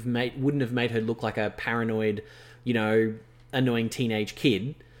her. Wouldn't have made her look like a paranoid, annoying teenage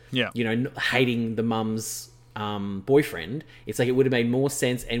kid. Yeah, hating the mum's boyfriend. It's like it would have made more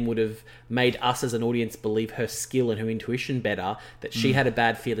sense and would have made us as an audience believe her skill and her intuition better, that she had a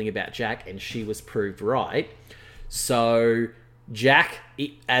bad feeling about Jack and she was proved right. So Jack,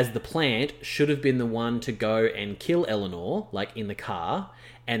 as the plant, should have been the one to go and kill Eleanor, like in the car,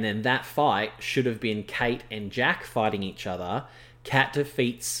 and then that fight should have been Kate and Jack fighting each other. Kate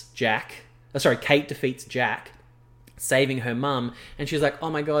defeats Jack, saving her mum, and she's like, oh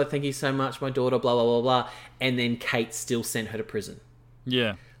my god, thank you so much, my daughter, blah, blah, blah, blah. And then Kate still sent her to prison.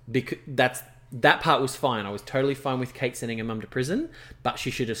 Yeah. Because that part was fine. I was totally fine with Kate sending her mum to prison, but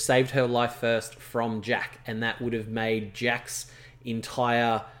she should have saved her life first from Jack, and that would have made Jack's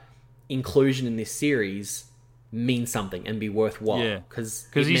entire inclusion in this series mean something and be worthwhile. Yeah, because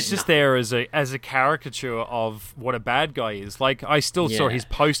he's just there as a caricature of what a bad guy is. Like, I still saw his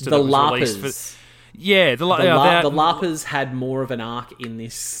poster the that was LARPers. released for. Yeah, The LARPers had more of an arc in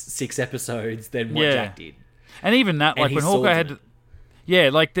this 6 episodes than what Jack did. And even that, And like, he when Hawkeye swords had... Yeah,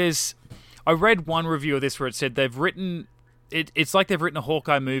 like, I read one review of this where it said they've written... It's like they've written a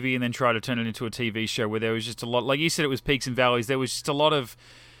Hawkeye movie and then tried to turn it into a TV show where there was just a lot... Like you said, it was peaks and valleys. There was just a lot of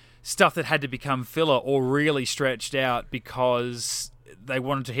stuff that had to become filler or really stretched out because they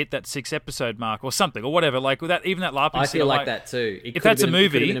wanted to hit that 6-episode mark or something or whatever. Like, that, even that LARPing I scene, feel like that too. If that's a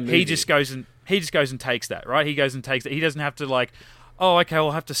movie, he just goes and takes that, right? He goes and takes it. He doesn't have to, like, oh, okay, I'll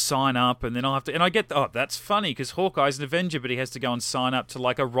have to sign up, and then I'll have to... And I get, that's funny, because Hawkeye's an Avenger, but he has to go and sign up to,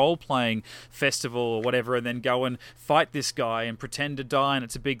 like, a role-playing festival or whatever, and then go and fight this guy and pretend to die, and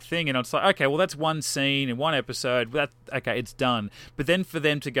it's a big thing. And it's like, okay, well, that's one scene in one episode. Okay, it's done. But then for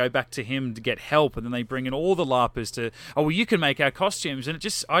them to go back to him to get help, and then they bring in all the LARPers to, oh, well, you can make our costumes. And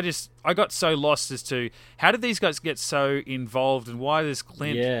I got so lost as to, how did these guys get so involved, and why does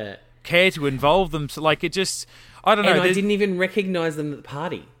Clint care to involve them? So, like, it just... I don't know. And I didn't even recognize them at the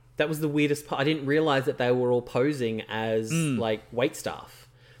party. That was the weirdest part. I didn't realize that they were all posing as like wait staff.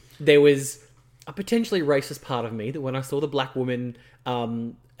 There was a potentially racist part of me that when I saw the black woman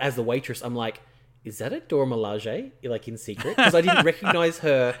as the waitress, I'm like, is that a Dora Milaje? Like, in secret? Because I didn't recognize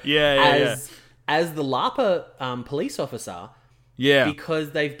her as the LARPer police officer. Yeah. Because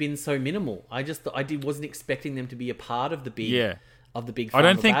they've been so minimal. I wasn't expecting them to be a part of the big I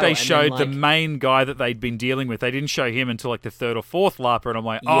don't think they showed the main guy that they'd been dealing with. They didn't show him until like the 3rd or 4th LARPer, and I'm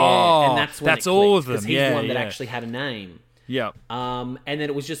like, and that's all of them. Because he's the one that actually had a name. Yeah. And then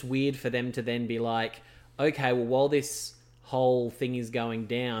it was just weird for them to then be like, okay, well, while this whole thing is going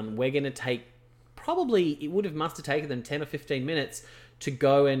down, we're going to take must have taken them 10 or 15 minutes to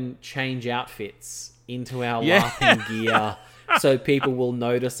go and change outfits into our LARPing gear. So people will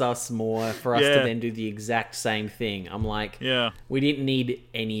notice us more for us to then do the exact same thing. I'm like, we didn't need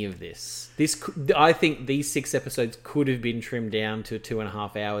any of this. I think these 6 episodes could have been trimmed down to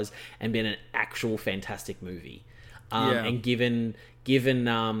 2.5 hours and been an actual fantastic movie. And given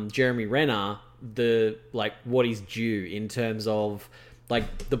Jeremy Renner what he's due in terms of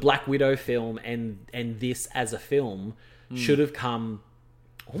like the Black Widow film and this as a film should have come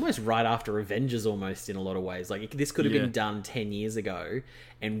almost right after Avengers, almost in a lot of ways. Like, this could have been done 10 years ago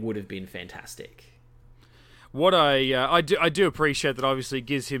and would have been fantastic. What I do appreciate that obviously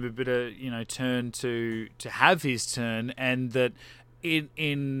gives him a bit of turn to have his turn, and that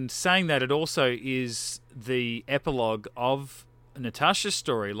in saying that it also is the epilogue of Natasha's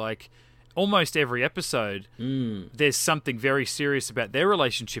story. Like, almost every episode, there's something very serious about their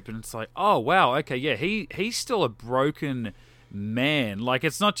relationship, and it's like, oh wow, okay, yeah, he's still a broken man. Like,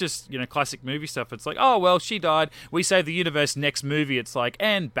 it's not just classic movie stuff. It's like, oh well, she died, we save the universe, next movie it's like,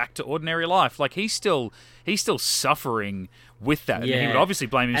 and back to ordinary life. Like, he's still suffering with that. And he would obviously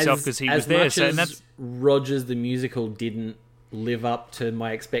blame himself because he was there. And that's Rogers the musical didn't live up to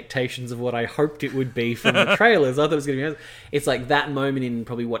my expectations of what I hoped it would be from the trailers. I thought it was going to be... It's like that moment in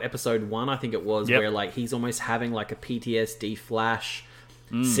probably episode 1, I think it was, where like he's almost having like a PTSD flash,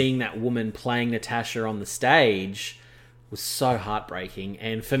 seeing that woman playing Natasha on the stage was so heartbreaking,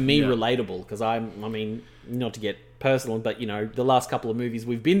 and for me relatable, because I mean, not to get personal, but the last couple of movies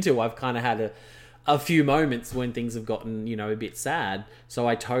we've been to, I've kind of had a few moments when things have gotten a bit sad, so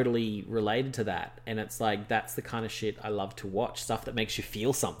I totally related to that. And it's like, that's the kind of shit I love to watch, stuff that makes you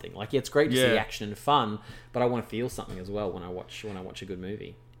feel something. Like, it's great to see action and fun, but I want to feel something as well when I watch a good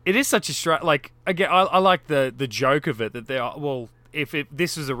movie. It is such a like, again, I like the joke of it, that they are, well, if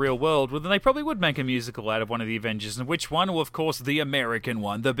this was a real world, well, then they probably would make a musical out of one of the Avengers. And which one? Well, of course, the American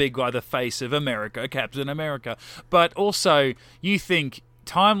one, the big guy, the face of America, Captain America. But also, you think,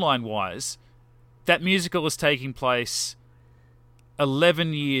 timeline-wise, that musical is taking place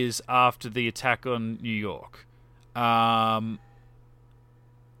 11 years after the attack on New York. There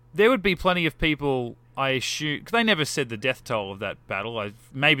would be plenty of people, I assume, because they never said the death toll of that battle.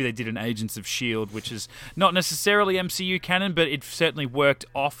 Maybe they did in Agents of S.H.I.E.L.D., which is not necessarily MCU canon, but it certainly worked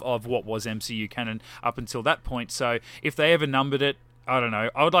off of what was MCU canon up until that point. So if they ever numbered it, I don't know.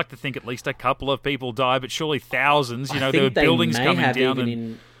 I would like to think at least a couple of people died, but surely thousands. There were buildings coming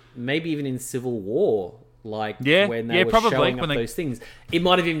down. Maybe even in Civil War, when they were showing up those things. It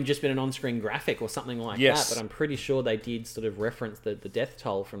might have even just been an on-screen graphic or something like that, but I'm pretty sure they did sort of reference the death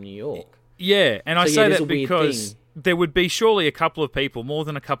toll from New York. Yeah, and I say that because there would be surely a couple of people, more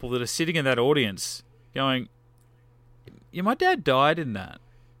than a couple, that are sitting in that audience going, yeah, my dad died in that.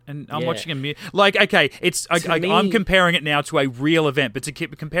 And I'm Yeah. watching okay, I'm comparing it now to a real event, but to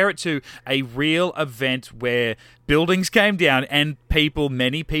compare it to a real event where buildings came down and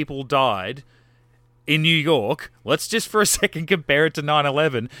many people died in New York. Let's just for a second compare it to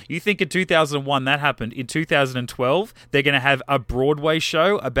 9/11. You think in 2001 that happened. In 2012, they're going to have a Broadway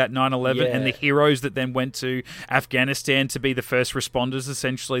show about 9/11 and the heroes that then went to Afghanistan to be the first responders,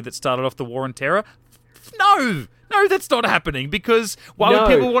 essentially, that started off the war on terror. No, that's not happening, because why would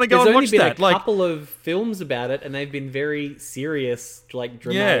people want to go and watch that? There's only been a couple of films about it, and they've been very serious, like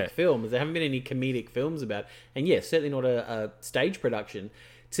dramatic films. There haven't been any comedic films about it. And yes, certainly not a stage production.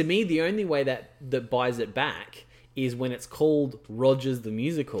 To me, the only way that buys it back is when it's called Rogers the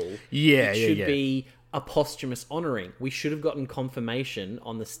Musical. It should be a posthumous honouring. We should have gotten confirmation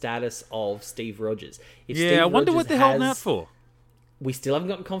on the status of Steve Rogers. I wonder what they're holding out for. We still haven't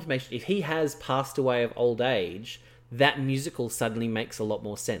gotten confirmation. If he has passed away of old age, that musical suddenly makes a lot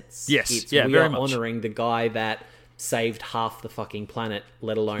more sense. Yes, we very are much. honouring the guy that saved half the fucking planet,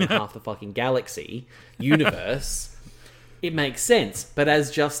 let alone half the fucking galaxy, universe. It makes sense. But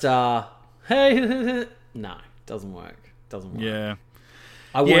as just hey, no, doesn't work. Yeah.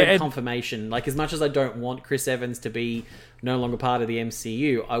 I want confirmation. Like, as much as I don't want Chris Evans to be no longer part of the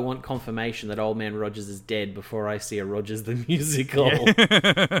MCU, I want confirmation that Old Man Rogers is dead before I see a Rogers the Musical.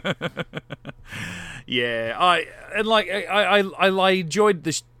 I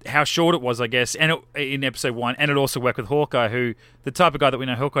enjoyed how short it was, I guess, and in episode 1, and it also worked with Hawkeye, who, the type of guy that we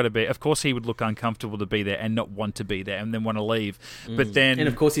know Hawkeye to be. Of course, he would look uncomfortable to be there and not want to be there, and then want to leave. But then, and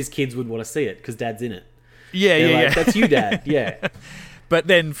of course, his kids would want to see it because Dad's in it. Yeah. That's you, Dad. Yeah. But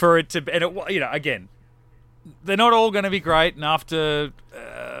then for it to, and it, again, they're not all going to be great. And after,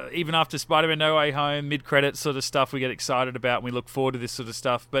 even after Spider-Man No Way Home, mid-credits sort of stuff, we get excited about and we look forward to this sort of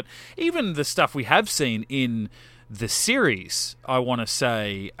stuff. But even the stuff we have seen in the series, I want to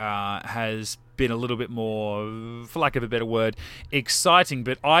say, has been a little bit more, for lack of a better word, exciting.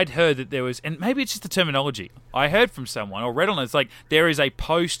 But I'd heard that there was, and maybe it's just the terminology, I heard from someone or read on it, it's like there is a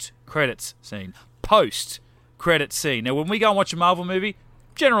post-credits scene. Post-credits scene. Now, when we go and watch a Marvel movie,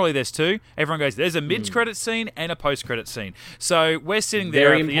 generally there's two. Everyone goes, there's a mid-credits scene and a post-credits scene. So we're sitting there.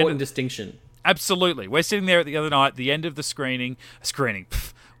 Very important distinction. Absolutely. We're sitting there at the other night, at the end of the screening,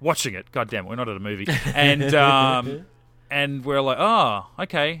 watching it. God damn it, we're not at a movie. And and we're like, oh,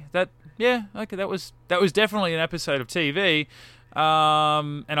 okay, that was definitely an episode of TV.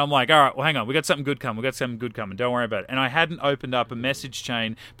 And I'm like, all right, well, hang on, we got something good coming. Don't worry about it. And I hadn't opened up a message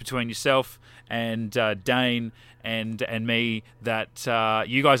chain between yourself and Dane and me that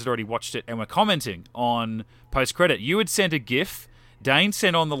you guys had already watched it and were commenting on post-credit. You had sent a GIF. Dane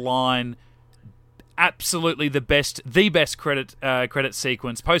sent on the line, absolutely the best credit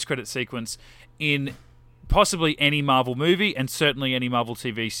sequence, post-credit sequence in possibly any Marvel movie and certainly any Marvel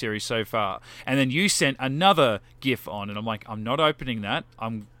TV series so far. And then you sent another GIF on, and I'm like, I'm not opening that.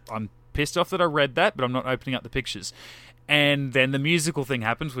 I'm pissed off that I read that, but I'm not opening up the pictures. And then the musical thing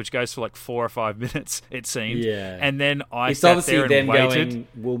happens, which goes for like 4 or 5 minutes, it seemed. Yeah. And then I sat there and waited. Going,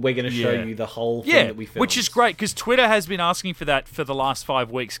 well, we're going to show you the whole thing that we filmed. Which is great, because Twitter has been asking for that for the last 5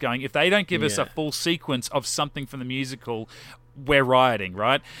 weeks, going, if they don't give us a full sequence of something from the musical, we're rioting,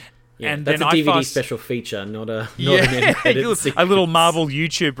 right? Yeah, and that's then a DVD special feature, not an edited sequence. A little Marvel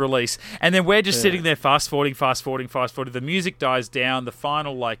YouTube release. And then we're just sitting there fast forwarding. The music dies down. The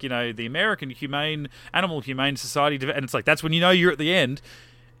final, the American Animal Humane Society, and it's like, that's when you know you're at the end.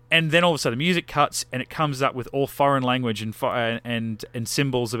 And then all of a sudden, the music cuts, and it comes up with all foreign language and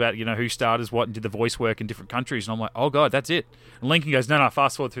symbols about who started as what and did the voice work in different countries. And I'm like, oh god, that's it. And Lincoln goes, no,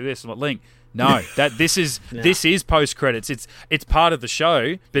 fast forward through this. I'm like, Link, no, this is post credits. It's part of the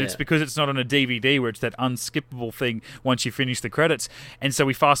show, but it's because it's not on a DVD where it's that unskippable thing once you finish the credits. And so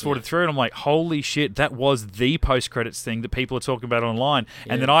we fast forwarded through, and I'm like, holy shit, that was the post credits thing that people are talking about online.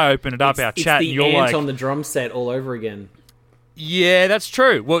 Yeah. And then I open it up, our chat, and you're like, it's on the drum set all over again. Yeah, that's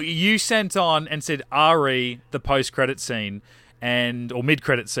true. Well, you sent on and said RE the post-credit scene or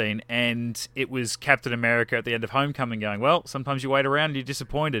mid-credit scene, and it was Captain America at the end of Homecoming going, well, sometimes you wait around and you're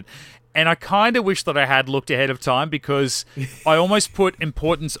disappointed. And I kind of wish that I had looked ahead of time, because I almost put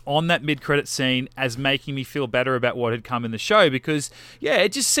importance on that mid-credit scene as making me feel better about what had come in the show, because,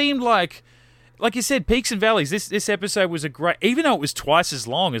 it just seemed like you said, peaks and valleys. This episode was even though it was twice as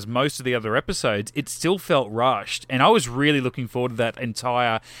long as most of the other episodes, it still felt rushed. And I was really looking forward to that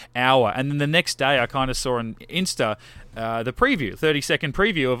entire hour. And then the next day, I kind of saw on Insta the preview, 30-second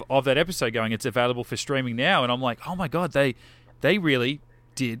preview of that episode going, it's available for streaming now. And I'm like, oh my God, they really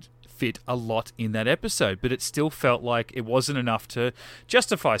did fit a lot in that episode. But it still felt like it wasn't enough to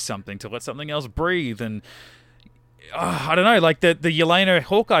justify something, to let something else breathe. And I don't know, like the Yelena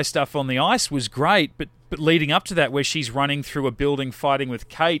Hawkeye stuff on the ice was great, but leading up to that, where she's running through a building fighting with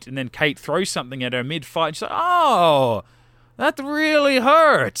Kate, and then Kate throws something at her mid-fight, and she's like, oh, that really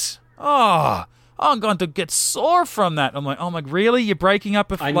hurts. Oh, I'm going to get sore from that. I'm like, oh my, really? You're breaking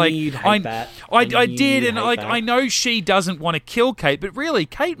up? I knew you'd hate that. I did, and like I know she doesn't want to kill Kate, but really,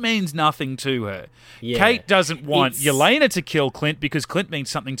 Kate means nothing to her. Yeah. Kate doesn't want Yelena to kill Clint because Clint means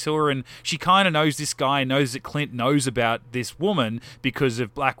something to her, and she kind of knows this guy, knows that Clint knows about this woman because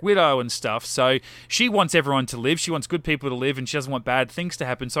of Black Widow and stuff. So she wants everyone to live. She wants good people to live, and she doesn't want bad things to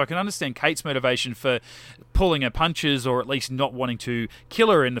happen. So I can understand Kate's motivation for pulling her punches, or at least not wanting to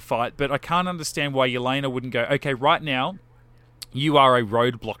kill her in the fight, but I can't understand why Yelena wouldn't go, okay, right now, you are a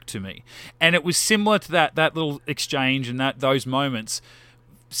roadblock to me. And it was similar to that little exchange and those moments,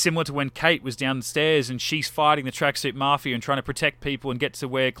 similar to when Kate was down the stairs and she's fighting the tracksuit mafia and trying to protect people and get to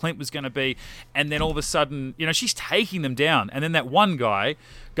where Clint was going to be, and then all of a sudden, she's taking them down, and then that one guy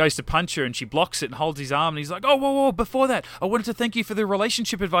goes to punch her and she blocks it and holds his arm, and he's like, oh, whoa, before that, I wanted to thank you for the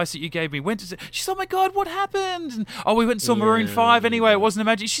relationship advice that you gave me. She's like, oh my God, what happened? And, oh, we went and saw Maroon 5 anyway, it wasn't a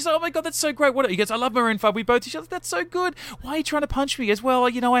magic. She's like, oh my God, that's so great. He goes, I love Maroon 5. We both, she's like, that's so good. Why are you trying to punch me? He goes, well,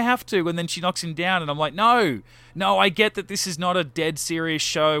 I have to. And then she knocks him down, and I'm like, no, I get that this is not a dead serious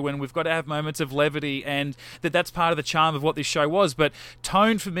show and we've got to have moments of levity, and that's part of the charm of what this show was, but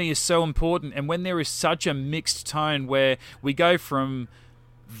tone for me is so important, and when there is such a mixed tone where we go from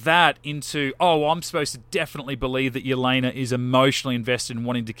that into, oh, I'm supposed to definitely believe that Yelena is emotionally invested in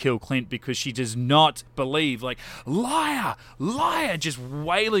wanting to kill Clint because she does not believe, like, liar, just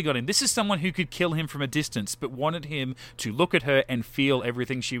wailing on him. This is someone who could kill him from a distance, but wanted him to look at her and feel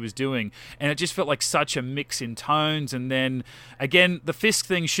everything she was doing. And it just felt like such a mix in tones. And then, again, the Fisk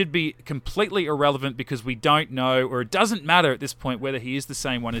thing should be completely irrelevant because we don't know, or it doesn't matter at this point whether he is the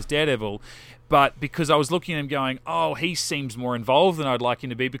same one as Daredevil. But because I was looking at him going, oh, he seems more involved than I'd like him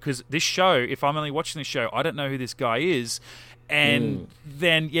to be, because this show, if I'm only watching this show, I don't know who this guy is. And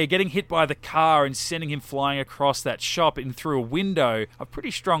then, getting hit by the car and sending him flying across that shop and through a window, a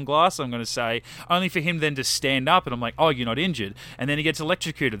pretty strong glass, I'm going to say, only for him then to stand up. And I'm like, oh, you're not injured. And then he gets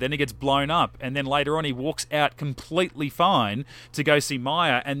electrocuted. Then he gets blown up. And then later on, he walks out completely fine to go see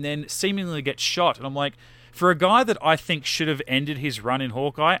Maya and then seemingly gets shot. And I'm like, for a guy that I think should have ended his run in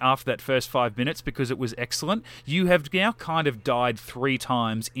Hawkeye after that first 5 minutes because it was excellent, you have now kind of died 3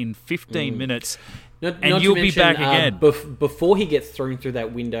 times in 15 minutes, and you'll be back again. Before he gets thrown through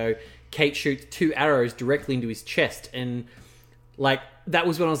that window, Kate shoots 2 arrows directly into his chest, and like that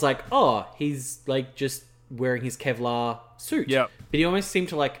was when I was like, oh, he's like just wearing his Kevlar suit. Yep. But he almost seemed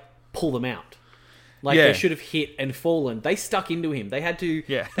to like pull them out. Like, they should have hit and fallen. They stuck into him. They had to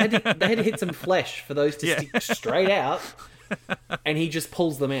hit some flesh for those to stick straight out, and he just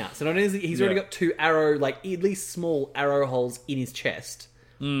pulls them out. So not only is he's already got 2 arrow, like at least small arrow holes in his chest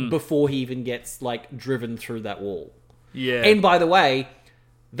before he even gets like driven through that wall. Yeah. And by the way,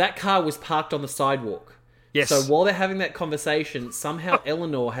 that car was parked on the sidewalk. Yes. So while they're having that conversation, somehow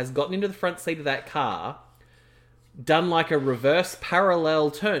Eleanor has gotten into the front seat of that car, done like a reverse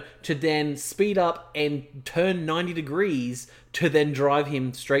parallel turn to then speed up and turn 90 degrees to then drive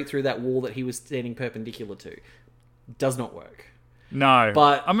him straight through that wall that he was standing perpendicular to. Does not work. No,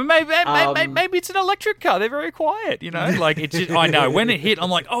 but I mean, maybe it's an electric car. They're very quiet, Like it's just, I know when it hit, I'm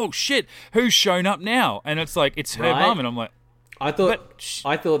like, oh shit, who's shown up now? And it's like it's her mum, and I'm like, I thought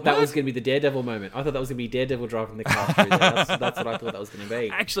that was going to be the Daredevil moment. I thought that was going to be Daredevil driving the car through there. That's what I thought that was going to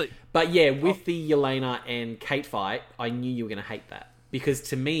be. Actually. But yeah, with the Yelena and Kate fight, I knew you were going to hate that. Because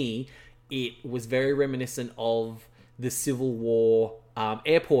to me, it was very reminiscent of the Civil War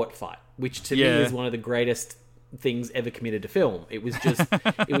airport fight, which to me is one of the greatest things ever committed to film. It was just,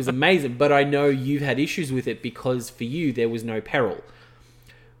 it was amazing. But I know you've had issues with it because for you, there was no peril.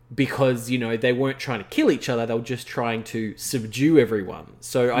 Because, they weren't trying to kill each other. They were just trying to subdue everyone.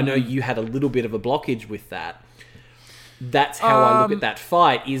 So I know you had a little bit of a blockage with that. That's how I look at that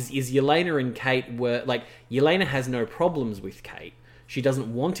fight. Is Yelena and Kate were... Like, Yelena has no problems with Kate. She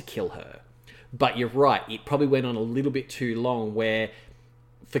doesn't want to kill her. But you're right. It probably went on a little bit too long where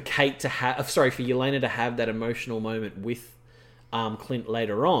for Yelena to have that emotional moment with Clint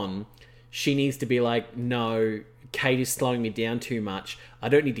later on, she needs to be like, no... Kate is slowing me down too much. I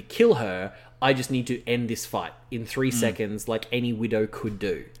don't need to kill her. I just need to end this fight in 3 seconds, like any widow could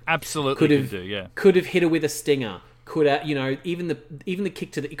do. Absolutely, could have hit her with a stinger. Could have, even the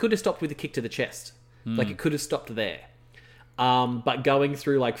kick to the. It could have stopped with a kick to the chest. Like it could have stopped there. But going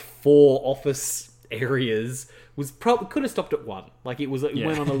through like 4 office areas could have stopped at 1. Like it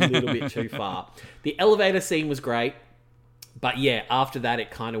went on a little bit too far. The elevator scene was great. But yeah, after that,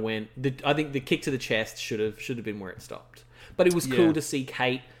 it kind of went. I think the kick to the chest should have been where it stopped. But it was cool to see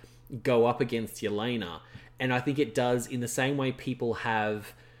Kate go up against Yelena, and I think it does in the same way people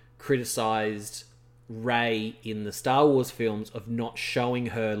have criticized Rey in the Star Wars films of not showing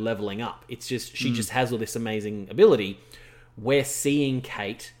her leveling up. It's just she just has all this amazing ability. We're seeing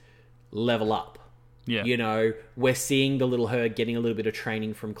Kate level up. Yeah. You know, we're seeing the little her getting a little bit of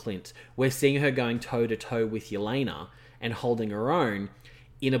training from Clint. We're seeing her going toe to toe with Yelena and holding her own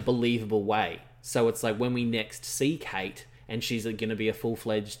in a believable way. So it's like when we next see Kate and she's going to be a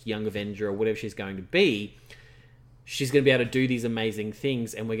full-fledged young Avenger or whatever she's going to be, she's going to be able to do these amazing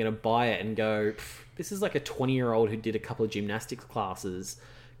things, and we're going to buy it and go, this is like a 20-year-old who did a couple of gymnastics classes.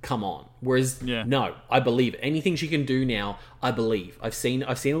 Come on. Whereas, no, I believe it. Anything she can do now, I believe. I've seen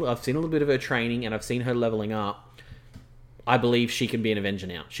a little bit of her training, and I've seen her leveling up. I believe she can be an Avenger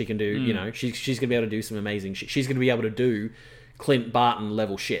now. She can do, you know, she's going to be able to do some amazing shit. She's going to be able to do Clint Barton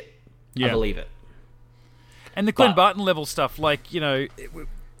level shit. I believe it. And the Clint Barton level stuff, like, you know,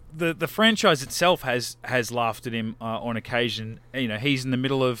 the franchise itself has laughed at him on occasion. You know, he's in the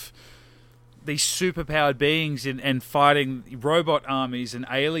middle of these superpowered beings and fighting robot armies and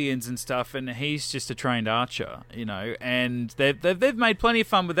aliens and stuff, and he's just a trained archer, you know. And they've made plenty of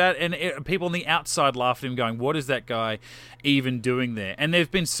fun with that, and people on the outside laugh at him, going, "What is that guy even doing there?" And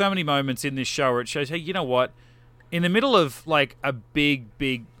there've been so many moments in this show where it shows, hey, you know what? In the middle of like a big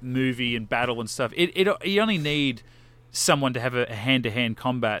movie and battle and stuff, you only need someone to have a hand-to-hand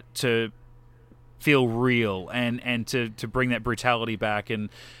combat to feel real and to bring that brutality back and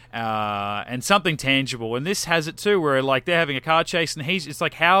something tangible. And this has it too, where like they're having a car chase and it's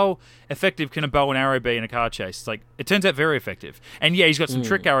like, how effective can a bow and arrow be in a car chase? It's like, it turns out very effective. And yeah, he's got some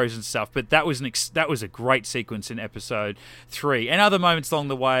trick arrows and stuff, but that was a great sequence in episode 3, and other moments along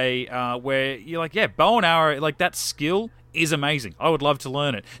the way where you're like, yeah, bow and arrow, like that skill is amazing. I would love to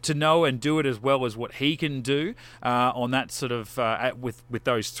learn it, to know and do it as well as what he can do on that sort of with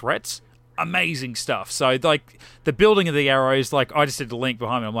those threats. Amazing stuff. So, like, the building of the arrows, like, I just did the link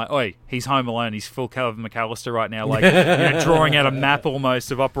behind me. I'm like, oi, he's home alone. He's full Calvin McAllister right now, like, you know, drawing out a map almost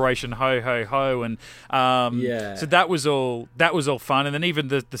of Operation Ho Ho Ho. And so that was all fun. And then even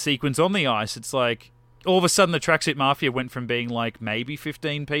the sequence on the ice, it's like, all of a sudden the Tracksuit Mafia went from being like maybe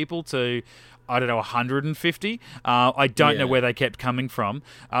 15 people to, I don't know, 150. I don't know where they kept coming from,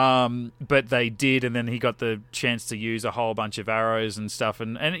 but they did, and then he got the chance to use a whole bunch of arrows and stuff,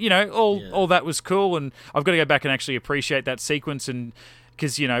 and you know, all that was cool, and I've got to go back and actually appreciate that sequence, and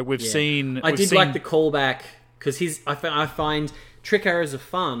because, you know, we've seen... I did like the callback, because I find trick arrows are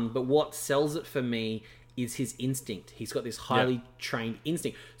fun, but what sells it for me is his instinct. He's got this highly trained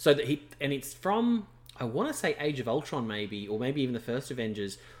instinct, so that and it's from... I want to say Age of Ultron, maybe, or maybe even the first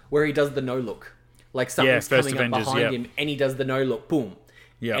Avengers, where he does the no-look. Like, something's coming up behind him, and he does the no-look, boom.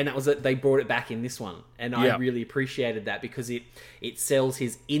 Yeah. And that was it. They brought it back in this one. And I really appreciated that, because it sells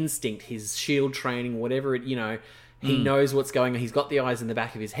his instinct, his shield training, whatever it, you know, he knows what's going on. He's got the eyes in the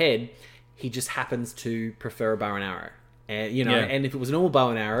back of his head. He just happens to prefer a bow and arrow. And, you know, and if it was a normal bow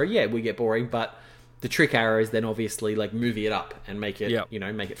and arrow, we get boring, but the trick arrows then obviously, like, movie it up and make it, you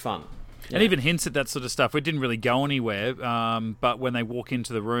know, make it fun. And even hints at that sort of stuff. It didn't really go anywhere, but when they walk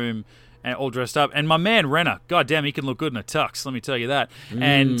into the room and all dressed up, and my man Renner, goddamn, he can look good in a tux. Let me tell you that.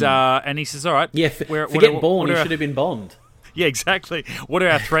 And he says, "All right, forget Bourne. He should have been Bond." Yeah, exactly. What are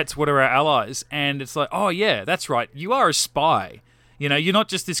our threats? What are our allies? And it's like, oh yeah, that's right. You are a spy. You know, you're not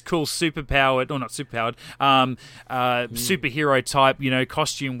just this cool superpowered, or not superpowered, superhero type, you know,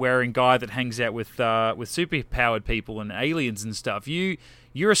 costume wearing guy that hangs out with superpowered people and aliens and stuff.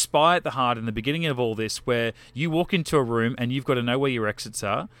 You're a spy at the heart in the beginning of all this, where you walk into a room and you've got to know where your exits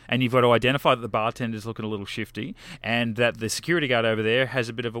are, and you've got to identify that the bartender's looking a little shifty, and that the security guard over there has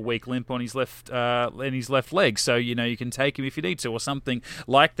a bit of a weak limp on his left leg. So, you know, you can take him if you need to, or something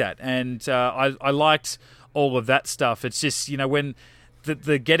like that. And I liked all of that stuff. It's just, you know, when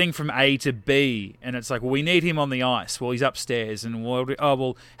the getting from A to B, and it's like, well, we need him on the ice. Well, he's upstairs, and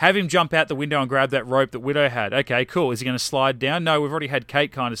we'll have him jump out the window and grab that rope that Widow had. Okay, cool. Is he going to slide down? No, we've already had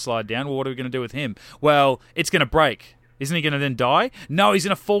Kate kind of slide down. Well, what are we going to do with him? Well, it's going to break. Isn't he going to then die? No, he's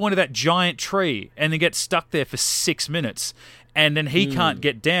going to fall into that giant tree and then get stuck there for 6 minutes. And then he can't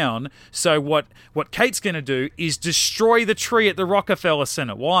get down. So what Kate's going to do is destroy the tree at the Rockefeller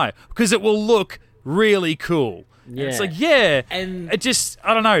Center. Why? Because it will look really cool. Yeah. And it's like, and it just,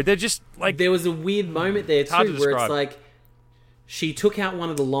 I don't know, they're just like... There was a weird moment there too, where it's like, she took out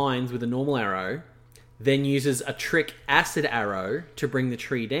one of the lines with a normal arrow, then uses a trick acid arrow to bring the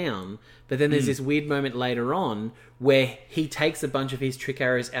tree down. But then there's this weird moment later on where he takes a bunch of his trick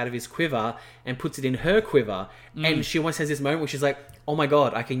arrows out of his quiver and puts it in her quiver. And she almost has this moment where she's like, oh my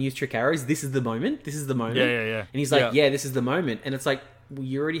God, I can use trick arrows. This is the moment. This is the moment. Yeah. And he's like, yeah, this is the moment. And it's like, well,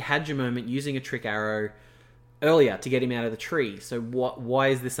 you already had your moment using a trick arrow earlier to get him out of the tree. So why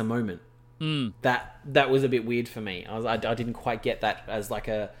is this a moment? That was a bit weird for me. I didn't quite get that as like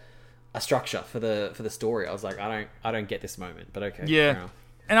a structure for the story. I was like, I don't get this moment, but okay. Yeah.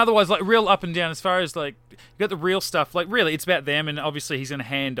 And otherwise, like, real up and down as far as, like, you got the real stuff. Like, really, it's about them, and obviously he's going to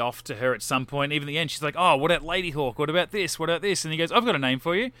hand off to her at some point. Even at the end, she's like, oh, what about Lady Hawk? What about this? What about this? And he goes, I've got a name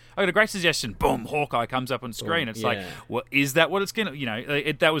for you. I've got a great suggestion. Boom, Hawkeye comes up on screen. It's like, well, is that what it's going to... You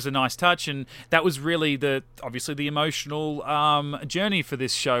know, that was a nice touch, and that was really obviously the emotional journey for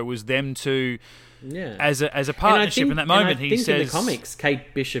this show was them two... Yeah. As a partnership in that moment, he says... in the comics,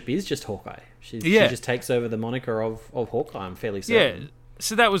 Kate Bishop is just Hawkeye. She just takes over the moniker of Hawkeye, I'm fairly certain. Yeah.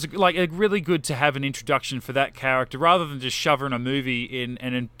 So that was like really good to have an introduction for that character rather than just shove her in a movie and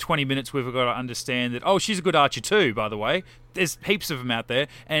in 20 minutes we've got to understand that, oh, she's a good archer too, by the way. There's heaps of them out there.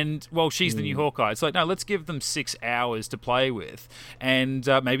 And, well, she's the new Hawkeye. It's like, no, let's give them 6 hours to play with. And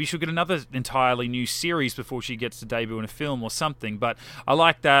maybe she'll get another entirely new series before she gets to debut in a film or something. But I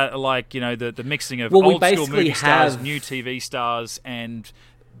like that. I like, you know, the mixing of old school movie stars, new TV stars, and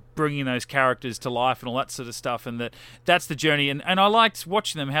bringing those characters to life and all that sort of stuff, and that's the journey. And I liked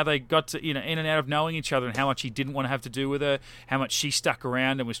watching them, how they got to, you know, in and out of knowing each other, and how much he didn't want to have to do with her, how much she stuck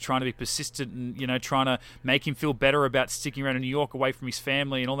around and was trying to be persistent and, you know, trying to make him feel better about sticking around in New York away from his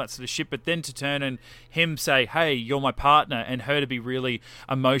family and all that sort of shit. But then to turn and him say, hey, you're my partner, and her to be really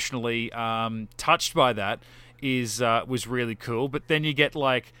emotionally touched by that was really cool. But then you get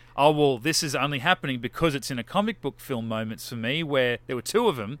like, oh, well, this is only happening because it's in a comic book film moments for me, where there were 2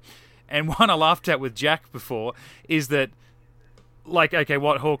 of them. And one I laughed at with Jack before is that, like, okay,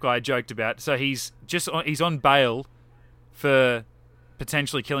 what Hawkeye joked about. So he's on bail for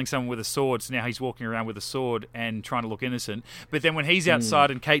potentially killing someone with a sword, so now he's walking around with a sword and trying to look innocent. But then when he's outside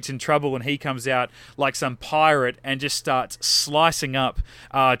and Kate's in trouble and he comes out like some pirate and just starts slicing up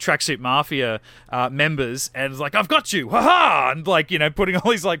Tracksuit Mafia members and is like, I've got you, ha-ha! And, like, you know, putting all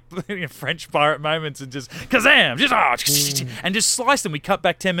these, like, French pirate moments and just kazam, just and just slice them. We cut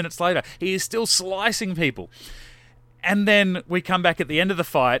back 10 minutes later. He is still slicing people. And then we come back at the end of the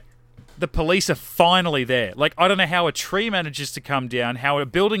fight. The police are finally there. Like, I don't know how a tree manages to come down, how a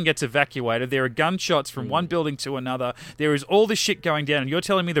building gets evacuated. There are gunshots from one building to another. There is all this shit going down. And you're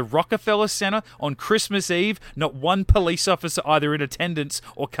telling me the Rockefeller Center on Christmas Eve, not one police officer either in attendance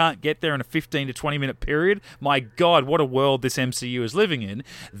or can't get there in a 15 to 20 minute period? My God, what a world this MCU is living in.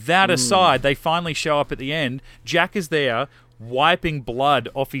 That aside, they finally show up at the end. Jack is there, wiping blood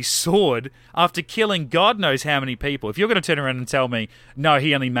off his sword after killing God knows how many people. If you're going to turn around and tell me, no,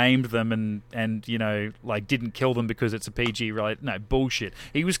 he only maimed them and you know, like, didn't kill them because it's a PG, right? No, bullshit.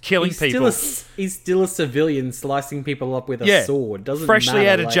 He was killing people. He's still a civilian slicing people up with a sword. Doesn't freshly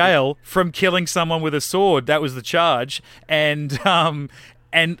matter, out of jail from killing someone with a sword. That was the charge. And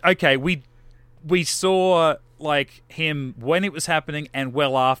okay, we saw, like, him when it was happening and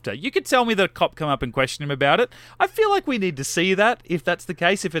well after. You could tell me that a cop come up and question him about it. I feel like we need to see that, if that's the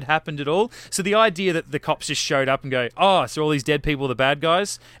case, if it happened at all. So the idea that the cops just showed up and go, oh, so all these dead people are the bad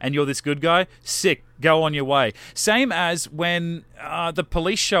guys and you're this good guy? Sick. Go on your way. Same as when the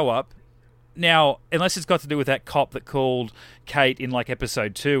police show up. Now, unless it's got to do with that cop that called Kate in, like,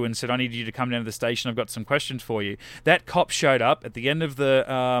 episode 2 and said, I need you to come down to the station, I've got some questions for you. That cop showed up at the end of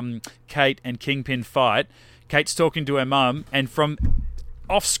the Kate and Kingpin fight. Kate's talking to her mum, and from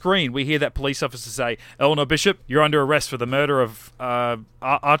off screen, we hear that police officer say, Eleanor Bishop, you're under arrest for the murder of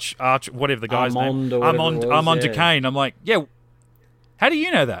Arch, whatever the guy's name. Armand Duquesne. I'm like, yeah, how do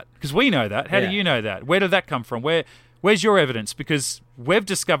you know that? Because we know that. How do you know that? Where did that come from? Where's your evidence? Because we've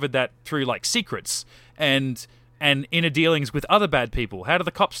discovered that through, like, secrets and inner dealings with other bad people. How do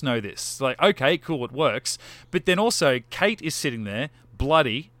the cops know this? Like, okay, cool, it works. But then also, Kate is sitting there,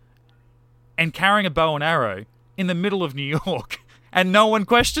 bloody, and carrying a bow and arrow in the middle of New York, and no one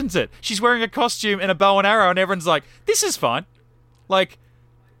questions it. She's wearing a costume and a bow and arrow, and everyone's like, this is fine. Like,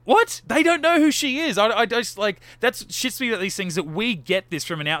 what? They don't know who she is. I just, like, that's shits me about these things, that we get this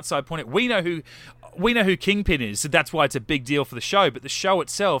from an outside point. We know who Kingpin is, so that's why it's a big deal for the show. But the show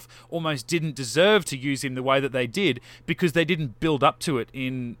itself almost didn't deserve to use him the way that they did, because they didn't build up to it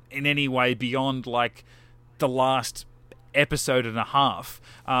in any way beyond, like, the last episode and a half,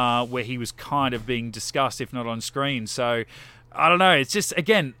 where he was kind of being discussed, if not on screen. So I don't know. It's just,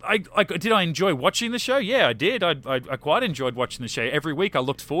 again, did I enjoy watching the show? Yeah, I did. I quite enjoyed watching the show. Every week I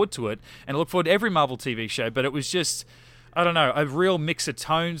looked forward to it, and I look forward to every Marvel TV show, but it was just, I don't know, a real mix of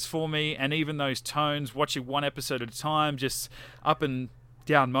tones for me, and even those tones, watching one episode at a time, just up and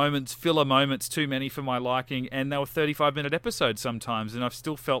down moments, filler moments, too many for my liking, and they were 35-minute episodes sometimes, and I've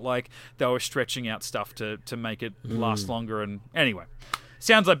still felt like they were stretching out stuff to make it last longer, and anyway.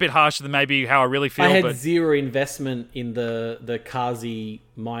 Sounds a bit harsher than maybe how I really feel. I had but zero investment in the Kazi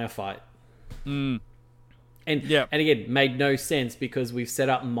Maya fight. And again, made no sense because we've set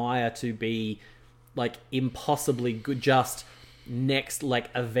up Maya to be like impossibly good, just next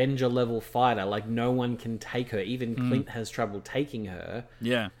like Avenger level fighter. Like no one can take her. Even Clint has trouble taking her.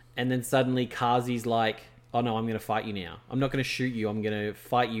 Yeah. And then suddenly Kazi's like, oh no, I'm going to fight you now. I'm not going to shoot you. I'm going to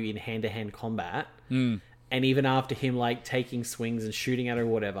fight you in hand-to-hand combat. And even after him, like, taking swings and shooting at her or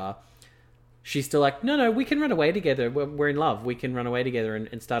whatever, she's still like, no, we can run away together. We're in love. We can run away together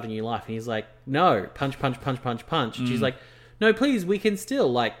and start a new life. And he's like, no, punch. And she's like, no, please, we can still.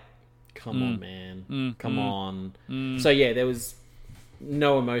 Like, come on, man. Come on. So, yeah, there was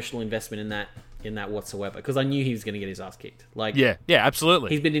no emotional investment in that whatsoever. Because I knew he was going to get his ass kicked. Like, yeah,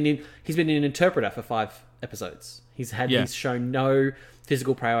 absolutely. He's been an interpreter for 5 episodes. He's shown no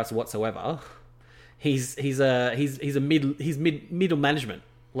physical prowess whatsoever. He's middle management.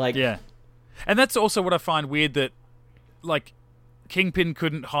 Like, yeah, and that's also what I find weird, that like Kingpin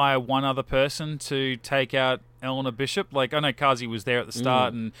couldn't hire one other person to take out Eleanor Bishop. Like, I know Kazi was there at the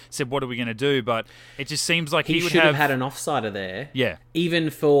start and said, "What are we going to do?" But it just seems like he would should have had an offsider there. Yeah, even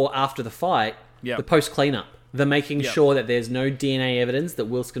for after the fight, the post cleanup, the making sure that there's no DNA evidence that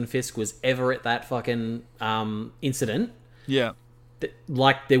Wilson Fisk was ever at that fucking incident. Yeah,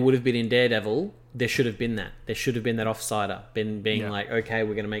 like there would have been in Daredevil. There should have been that. There should have been that offsider. Being like, okay,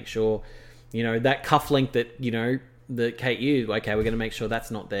 we're going to make sure, that cufflink that Kate used. Okay, we're going to make sure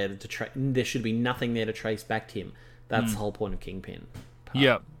that's not there there should be nothing there to trace back to him. That's the whole point of Kingpin.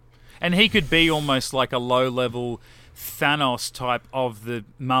 Yeah, and he could be almost like a low-level Thanos type of the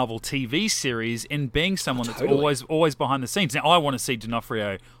Marvel TV series in being someone that's always behind the scenes. Now, I want to see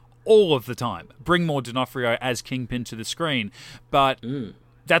D'Onofrio all of the time. Bring more D'Onofrio as Kingpin to the screen, but.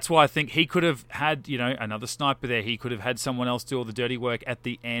 That's why I think he could have had, another sniper there. He could have had someone else do all the dirty work at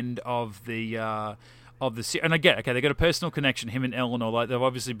the end of the and I get, okay, they got a personal connection, him and Eleanor. Like, they've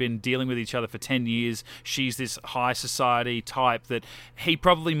obviously been dealing with each other for 10 years. She's this high society type that he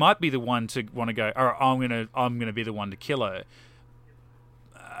probably might be the one to want to go, or I'm gonna be the one to kill her.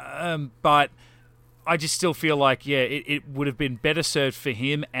 But I just still feel like, it would have been better served for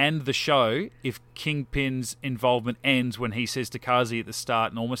him and the show if Kingpin's involvement ends when he says to Kazi at the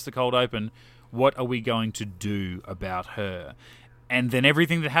start and almost the cold open, what are we going to do about her? And then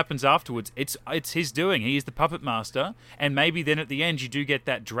everything that happens afterwards, it's his doing. He is the puppet master. And maybe then at the end you do get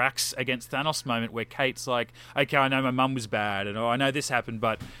that Drax against Thanos moment where Kate's like, okay, I know my mum was bad, and I know this happened,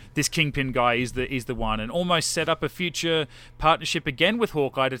 but this Kingpin guy is the one, and almost set up a future partnership again with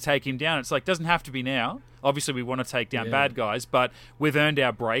Hawkeye to take him down. It's like, doesn't have to be now. Obviously, we want to take down bad guys, but we've earned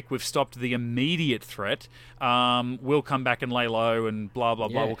our break. We've stopped the immediate threat. We'll come back and lay low and blah, blah,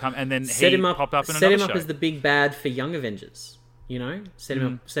 blah. We'll come, and then set him up, popped up in set another him up show. as the big bad for Young Avengers. Set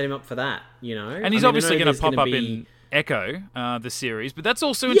him up for that. And he's obviously going to pop up in Echo, the series, but that's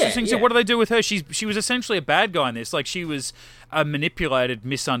also interesting. So what do they do with her? She was essentially a bad guy in this. Like, she was a manipulated,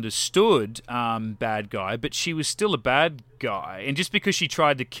 misunderstood bad guy, but she was still a bad guy. And just because she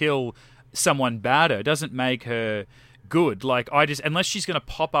tried to kill someone badder doesn't make her good. Like, unless she's going to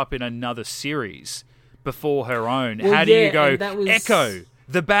pop up in another series before her own, how do you go, Echo,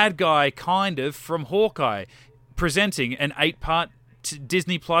 the bad guy kind of from Hawkeye, presenting an 8-part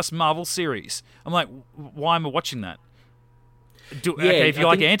Disney Plus Marvel series? I'm like, why am I watching that? Okay, if you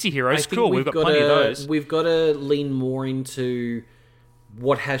like anti-heroes, cool, we've got plenty of those. We've got to lean more into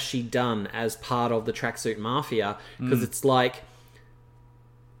what has she done as part of the Tracksuit Mafia, because it's like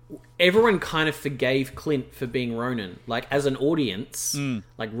everyone kind of forgave Clint for being Ronin. Like, as an audience,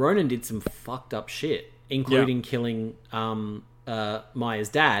 like, Ronin did some fucked up shit, including killing Maya's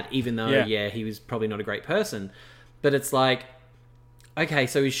dad, even though, he was probably not a great person. But it's like, okay,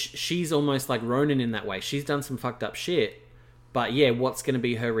 so she's almost like Ronin in that way. She's done some fucked up shit, but what's going to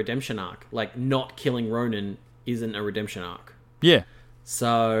be her redemption arc? Like, not killing Ronin isn't a redemption arc. Yeah.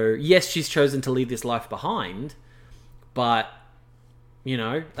 So, yes, she's chosen to leave this life behind, but,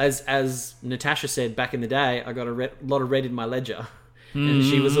 as Natasha said back in the day, I got a lot of red in my ledger. And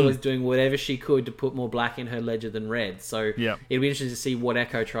she was always doing whatever she could to put more black in her ledger than red. So it'd be interesting to see what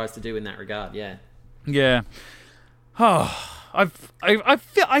Echo tries to do in that regard. Yeah. Yeah. Oh,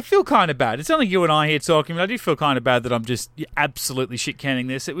 I feel kind of bad. It's only you and I here talking, but I do feel kind of bad that I'm just absolutely shit canning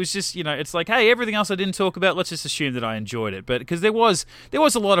this. It was just, it's like, hey, everything else I didn't talk about, let's just assume that I enjoyed it. But because there was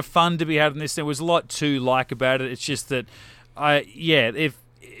a lot of fun to be had in this, there was a lot to like about it. It's just that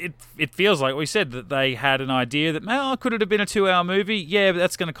it feels like we said that they had an idea that, could it have been a 2-hour movie? Yeah, but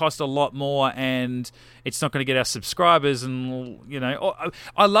that's going to cost a lot more, and it's not going to get our subscribers. And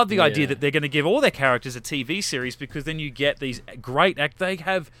I love the idea that they're going to give all their characters a TV series, because then you get these great they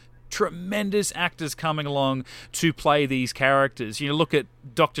have tremendous actors coming along to play these characters. Look at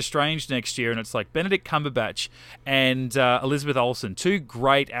Doctor Strange next year, and it's like Benedict Cumberbatch and Elizabeth Olsen, two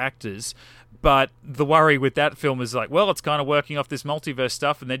great actors. But the worry with that film is like, well, it's kind of working off this multiverse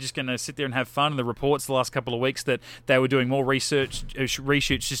stuff, and they're just going to sit there and have fun. And the reports the last couple of weeks that they were doing more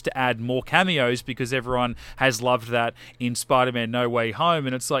reshoots just to add more cameos, because everyone has loved that in Spider-Man No Way Home.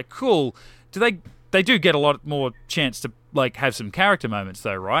 And it's like, cool. They do get a lot more chance to like have some character moments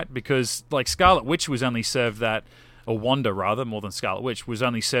though, right? Because like Scarlet Witch was only served that, or Wanda rather, more than Scarlet Witch, was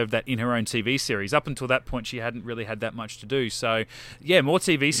only served that in her own TV series. Up until that point, she hadn't really had that much to do. So, yeah, more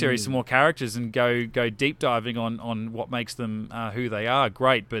TV series and more characters, and go deep diving on what makes them who they are.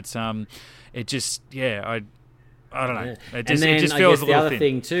 Great, but it just, I don't know. Yeah. It just feels a little thin. The other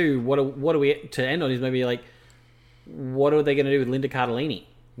thing too, what are we to end on is maybe like, what are they going to do with Linda Cardellini?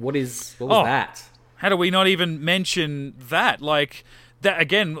 What was that? How do we not even mention that? Like, that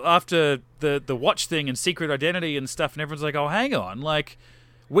again, after the watch thing and Secret Identity and stuff, and everyone's like, oh, hang on, like,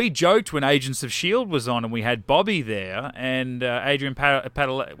 we joked when Agents of S.H.I.E.L.D. was on and we had Bobby there and Adrian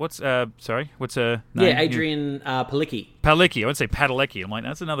Padalecki. What's her name? Yeah, Adrian Palicki. Palicki. I would say Padalecki. I'm like,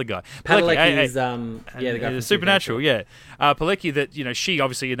 that's another guy. Palicki is the guy from Supernatural. Yeah, Palicki. That she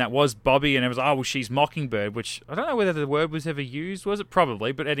obviously in that was Bobby, and it was she's Mockingbird, which I don't know whether the word was ever used. Was it?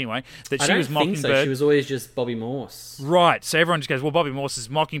 Probably, but anyway, that she was Mockingbird. I don't think so. She was always just Bobby Morse. Right. So everyone just goes, well, Bobby Morse is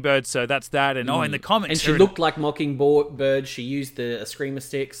Mockingbird, so that's that. And in the comics, and she looked like Mockingbird. She used the screamer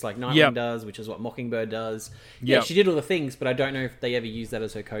sticks like Nightwing does, which is what Mockingbird does. Yeah, she did all the things, but I don't know if they ever used that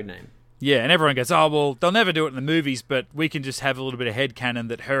as her code name. Yeah, and everyone goes, oh, well, they'll never do it in the movies, but we can just have a little bit of headcanon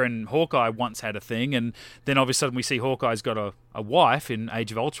that her and Hawkeye once had a thing, and then all of a sudden we see Hawkeye's got a wife in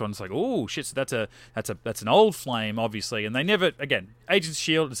Age of Ultron. It's like, oh, shit, so that's an old flame, obviously. And they never, again, Agents of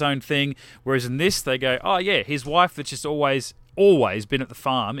S.H.I.E.L.D., its own thing, whereas in this, they go, oh, yeah, his wife that's just always been at the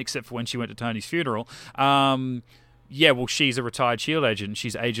farm, except for when she went to Tony's funeral. Yeah, well, she's a retired S.H.I.E.L.D. agent.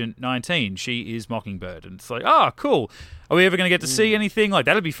 She's Agent 19. She is Mockingbird. And it's like, cool. Are we ever going to get to see anything? Like,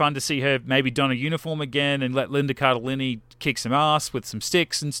 that'd be fun to see her maybe don a uniform again and let Linda Cardellini kick some ass with some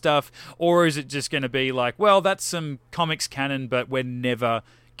sticks and stuff. Or is it just going to be like, well, that's some comics canon, but we're never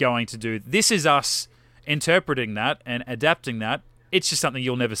going to do. This is us interpreting that and adapting that. It's just something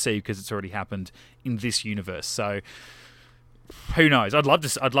you'll never see because it's already happened in this universe. So who knows? I'd love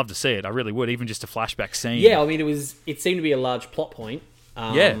to see it. I really would, even just a flashback scene. Yeah, I mean, it seemed to be a large plot point.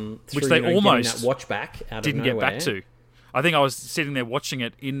 Which they almost that watch back out didn't of get nowhere. back to. I think I was sitting there watching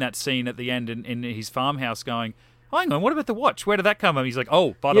it in that scene at the end in his farmhouse, going, "Hang on, what about the watch? Where did that come from?" He's like,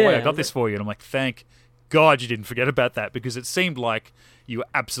 "Oh, by the way, I got this for you." And I'm like, "Thank God you didn't forget about that," because it seemed like you were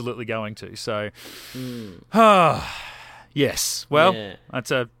absolutely going to. So, yes. Well,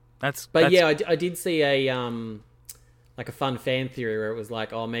 I did see a like a fun fan theory where it was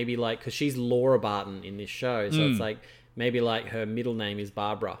like, oh, maybe like, because she's Laura Barton in this show, so it's like maybe like her middle name is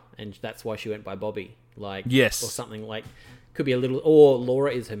Barbara, and that's why she went by Bobby, like, yes, or something like. Could be a little, or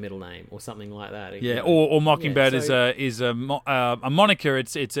Laura is her middle name, or something like that. Yeah, or Mockingbird is a moniker.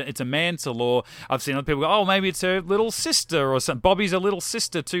 It's a mantle. I've seen other people go, oh, maybe it's her little sister or something. Bobby's a little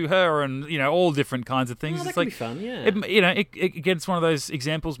sister to her, and all different kinds of things. Oh, that it's could like be fun, yeah. It's one of those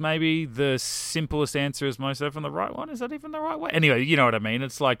examples. Maybe the simplest answer is most often the right one. Is that even the right way? Anyway, you know what I mean.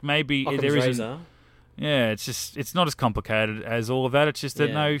 It's like maybe there isn't. Yeah, it's not as complicated as all of that. It's just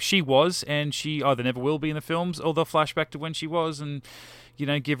that, no, she was, and she either never will be in the films, or they'll flashback to when she was and,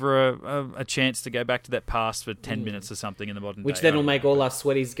 give her a chance to go back to that past for 10 minutes or something in the modern day. Which then will make all us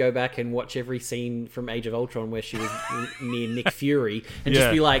sweaties go back and watch every scene from Age of Ultron where she was near Nick Fury and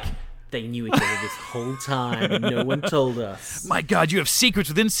just be like, they knew each other this whole time and no one told us. My God, you have secrets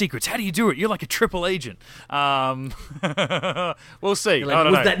within secrets. How do you do it? You're like a triple agent. We'll see.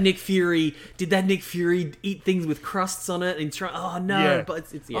 Like, was that Nick Fury? Did that Nick Fury eat things with crusts on it? And oh no!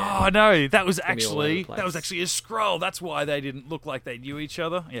 But it's Oh no, that was actually a Skrull. That's why they didn't look like they knew each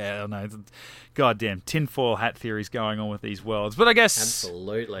other. Yeah, I know. Goddamn tinfoil hat theories going on with these worlds. But I guess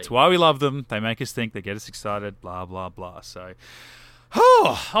absolutely, it's why we love them. They make us think. They get us excited. Blah blah blah. So.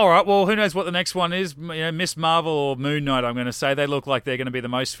 Oh, all right. Well, who knows what the next one is? Miss Marvel or Moon Knight, I'm going to say. They look like they're going to be the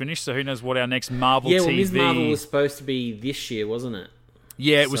most finished, so who knows what our next Marvel TV... Miss Marvel was supposed to be this year, wasn't it?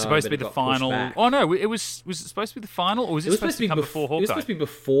 Yeah, it was supposed to be the final. Oh, no, it was it supposed to be the final, or was it supposed to come before Hawkeye? It was supposed to be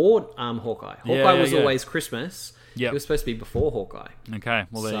before Hawkeye. Hawkeye was always Christmas. Yep. It was supposed to be before Hawkeye. Okay,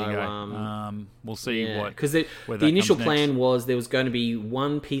 well, there you go. We'll see because the initial plan was there was going to be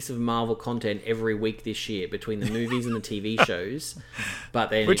one piece of Marvel content every week this year between the movies and the TV shows, but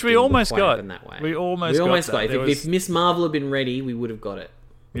then which we almost got. That way. We almost got. If Miss Marvel had been ready, we would have got it.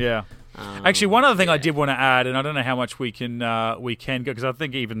 Yeah. Actually, one other thing I did want to add, and I don't know how much we can go, because I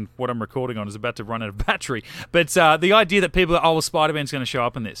think even what I'm recording on is about to run out of battery, but the idea that people are, Spider-Man's going to show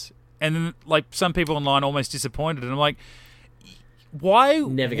up in this. And then, like, some people online almost disappointed. And I'm like, why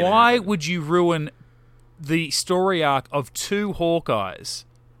would you ruin the story arc of two Hawkeyes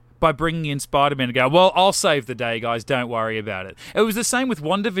by bringing in Spider-Man and go, well, I'll save the day, guys. Don't worry about it. It was the same with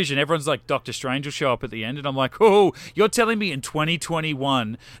WandaVision. Everyone's like, Doctor Strange will show up at the end. And I'm like, oh, you're telling me in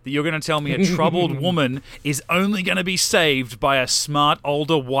 2021 that you're going to tell me a troubled woman is only going to be saved by a smart,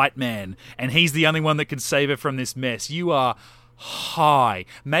 older white man. And he's the only one that can save her from this mess. You are... high.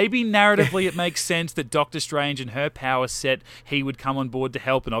 Maybe narratively it makes sense that Doctor Strange and her power set, he would come on board to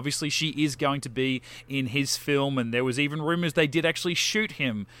help, and obviously she is going to be in his film, and there was even rumours they did actually shoot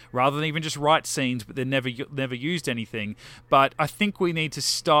him rather than even just write scenes, but they never used anything. But I think we need to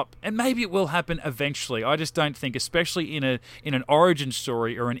stop, and maybe it will happen eventually. I just don't think, especially in an origin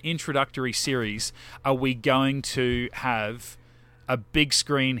story or an introductory series, are we going to have a big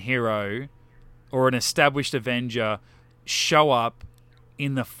screen hero or an established Avenger show up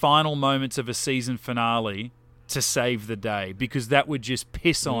in the final moments of a season finale to save the day, because that would just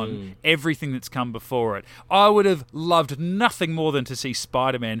piss on everything that's come before it. I would have loved nothing more than to see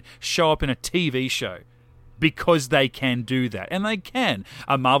Spider-Man show up in a TV show, because they can do that, and they can.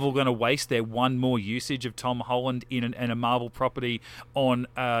 Are Marvel going to waste their one more usage of Tom Holland in a Marvel property on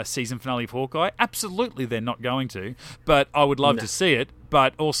a season finale of Hawkeye? Absolutely, they're not going to, but I would love to see it.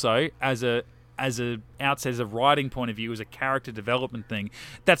 But also, as a writing point of view, as a character development thing,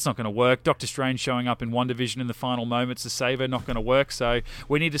 that's not going to work. Doctor Strange showing up in WandaVision in the final moments to save her, not going to work. So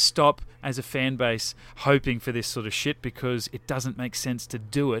we need to stop, as a fan base, hoping for this sort of shit, because it doesn't make sense to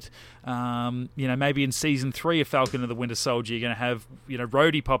do it. Maybe in season 3 of Falcon and the Winter Soldier, you're going to have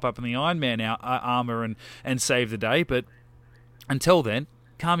Rhodey pop up in the Iron Man armor and save the day. But until then,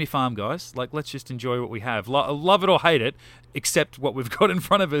 calm your farm, guys. Like, let's just enjoy what we have. Love it or hate it, accept what we've got in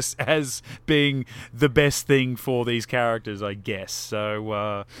front of us as being the best thing for these characters, I guess.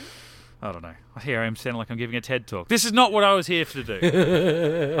 So, I don't know. Here I am sounding like I'm giving a TED talk. This is not what I was here to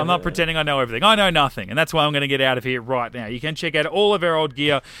do. I'm not pretending I know everything. I know nothing, and that's why I'm going to get out of here right now. You can check out all of our old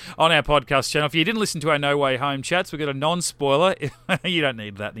gear on our podcast channel. If you didn't listen to our No Way Home chats, we've got a non-spoiler. You don't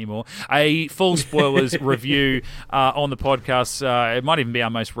need that anymore. A full spoilers review on the podcast. It might even be our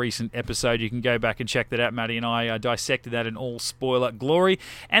most recent episode. You can go back and check that out. Maddie and I dissected that in all spoiler glory.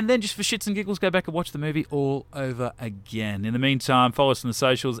 And then just for shits and giggles, go back and watch the movie all over again. In the meantime, follow us on the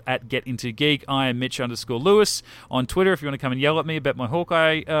socials at GetIntoGeek. I am Mitch_Lewis on Twitter if you want to come and yell at me about my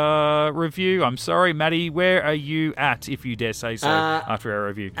Hawkeye review. I'm sorry. Maddie, where are you at, if you dare say so, after our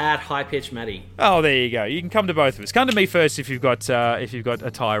review? At High Pitch Maddie. Oh, there you go. You can come to both of us. Come to me first if you've got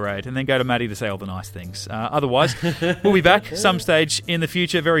a tirade, and then go to Maddie to say all the nice things. Otherwise, we'll be back some stage in the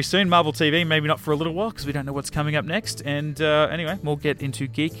future very soon. Marvel TV, maybe not for a little while, because we don't know what's coming up next. And anyway, we'll get into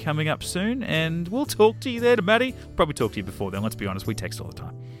Geek coming up soon, and we'll talk to you there, to Maddie. Probably talk to you before then, let's be honest. We text all the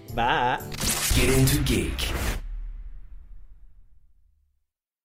time. Bye. Get Into Geek.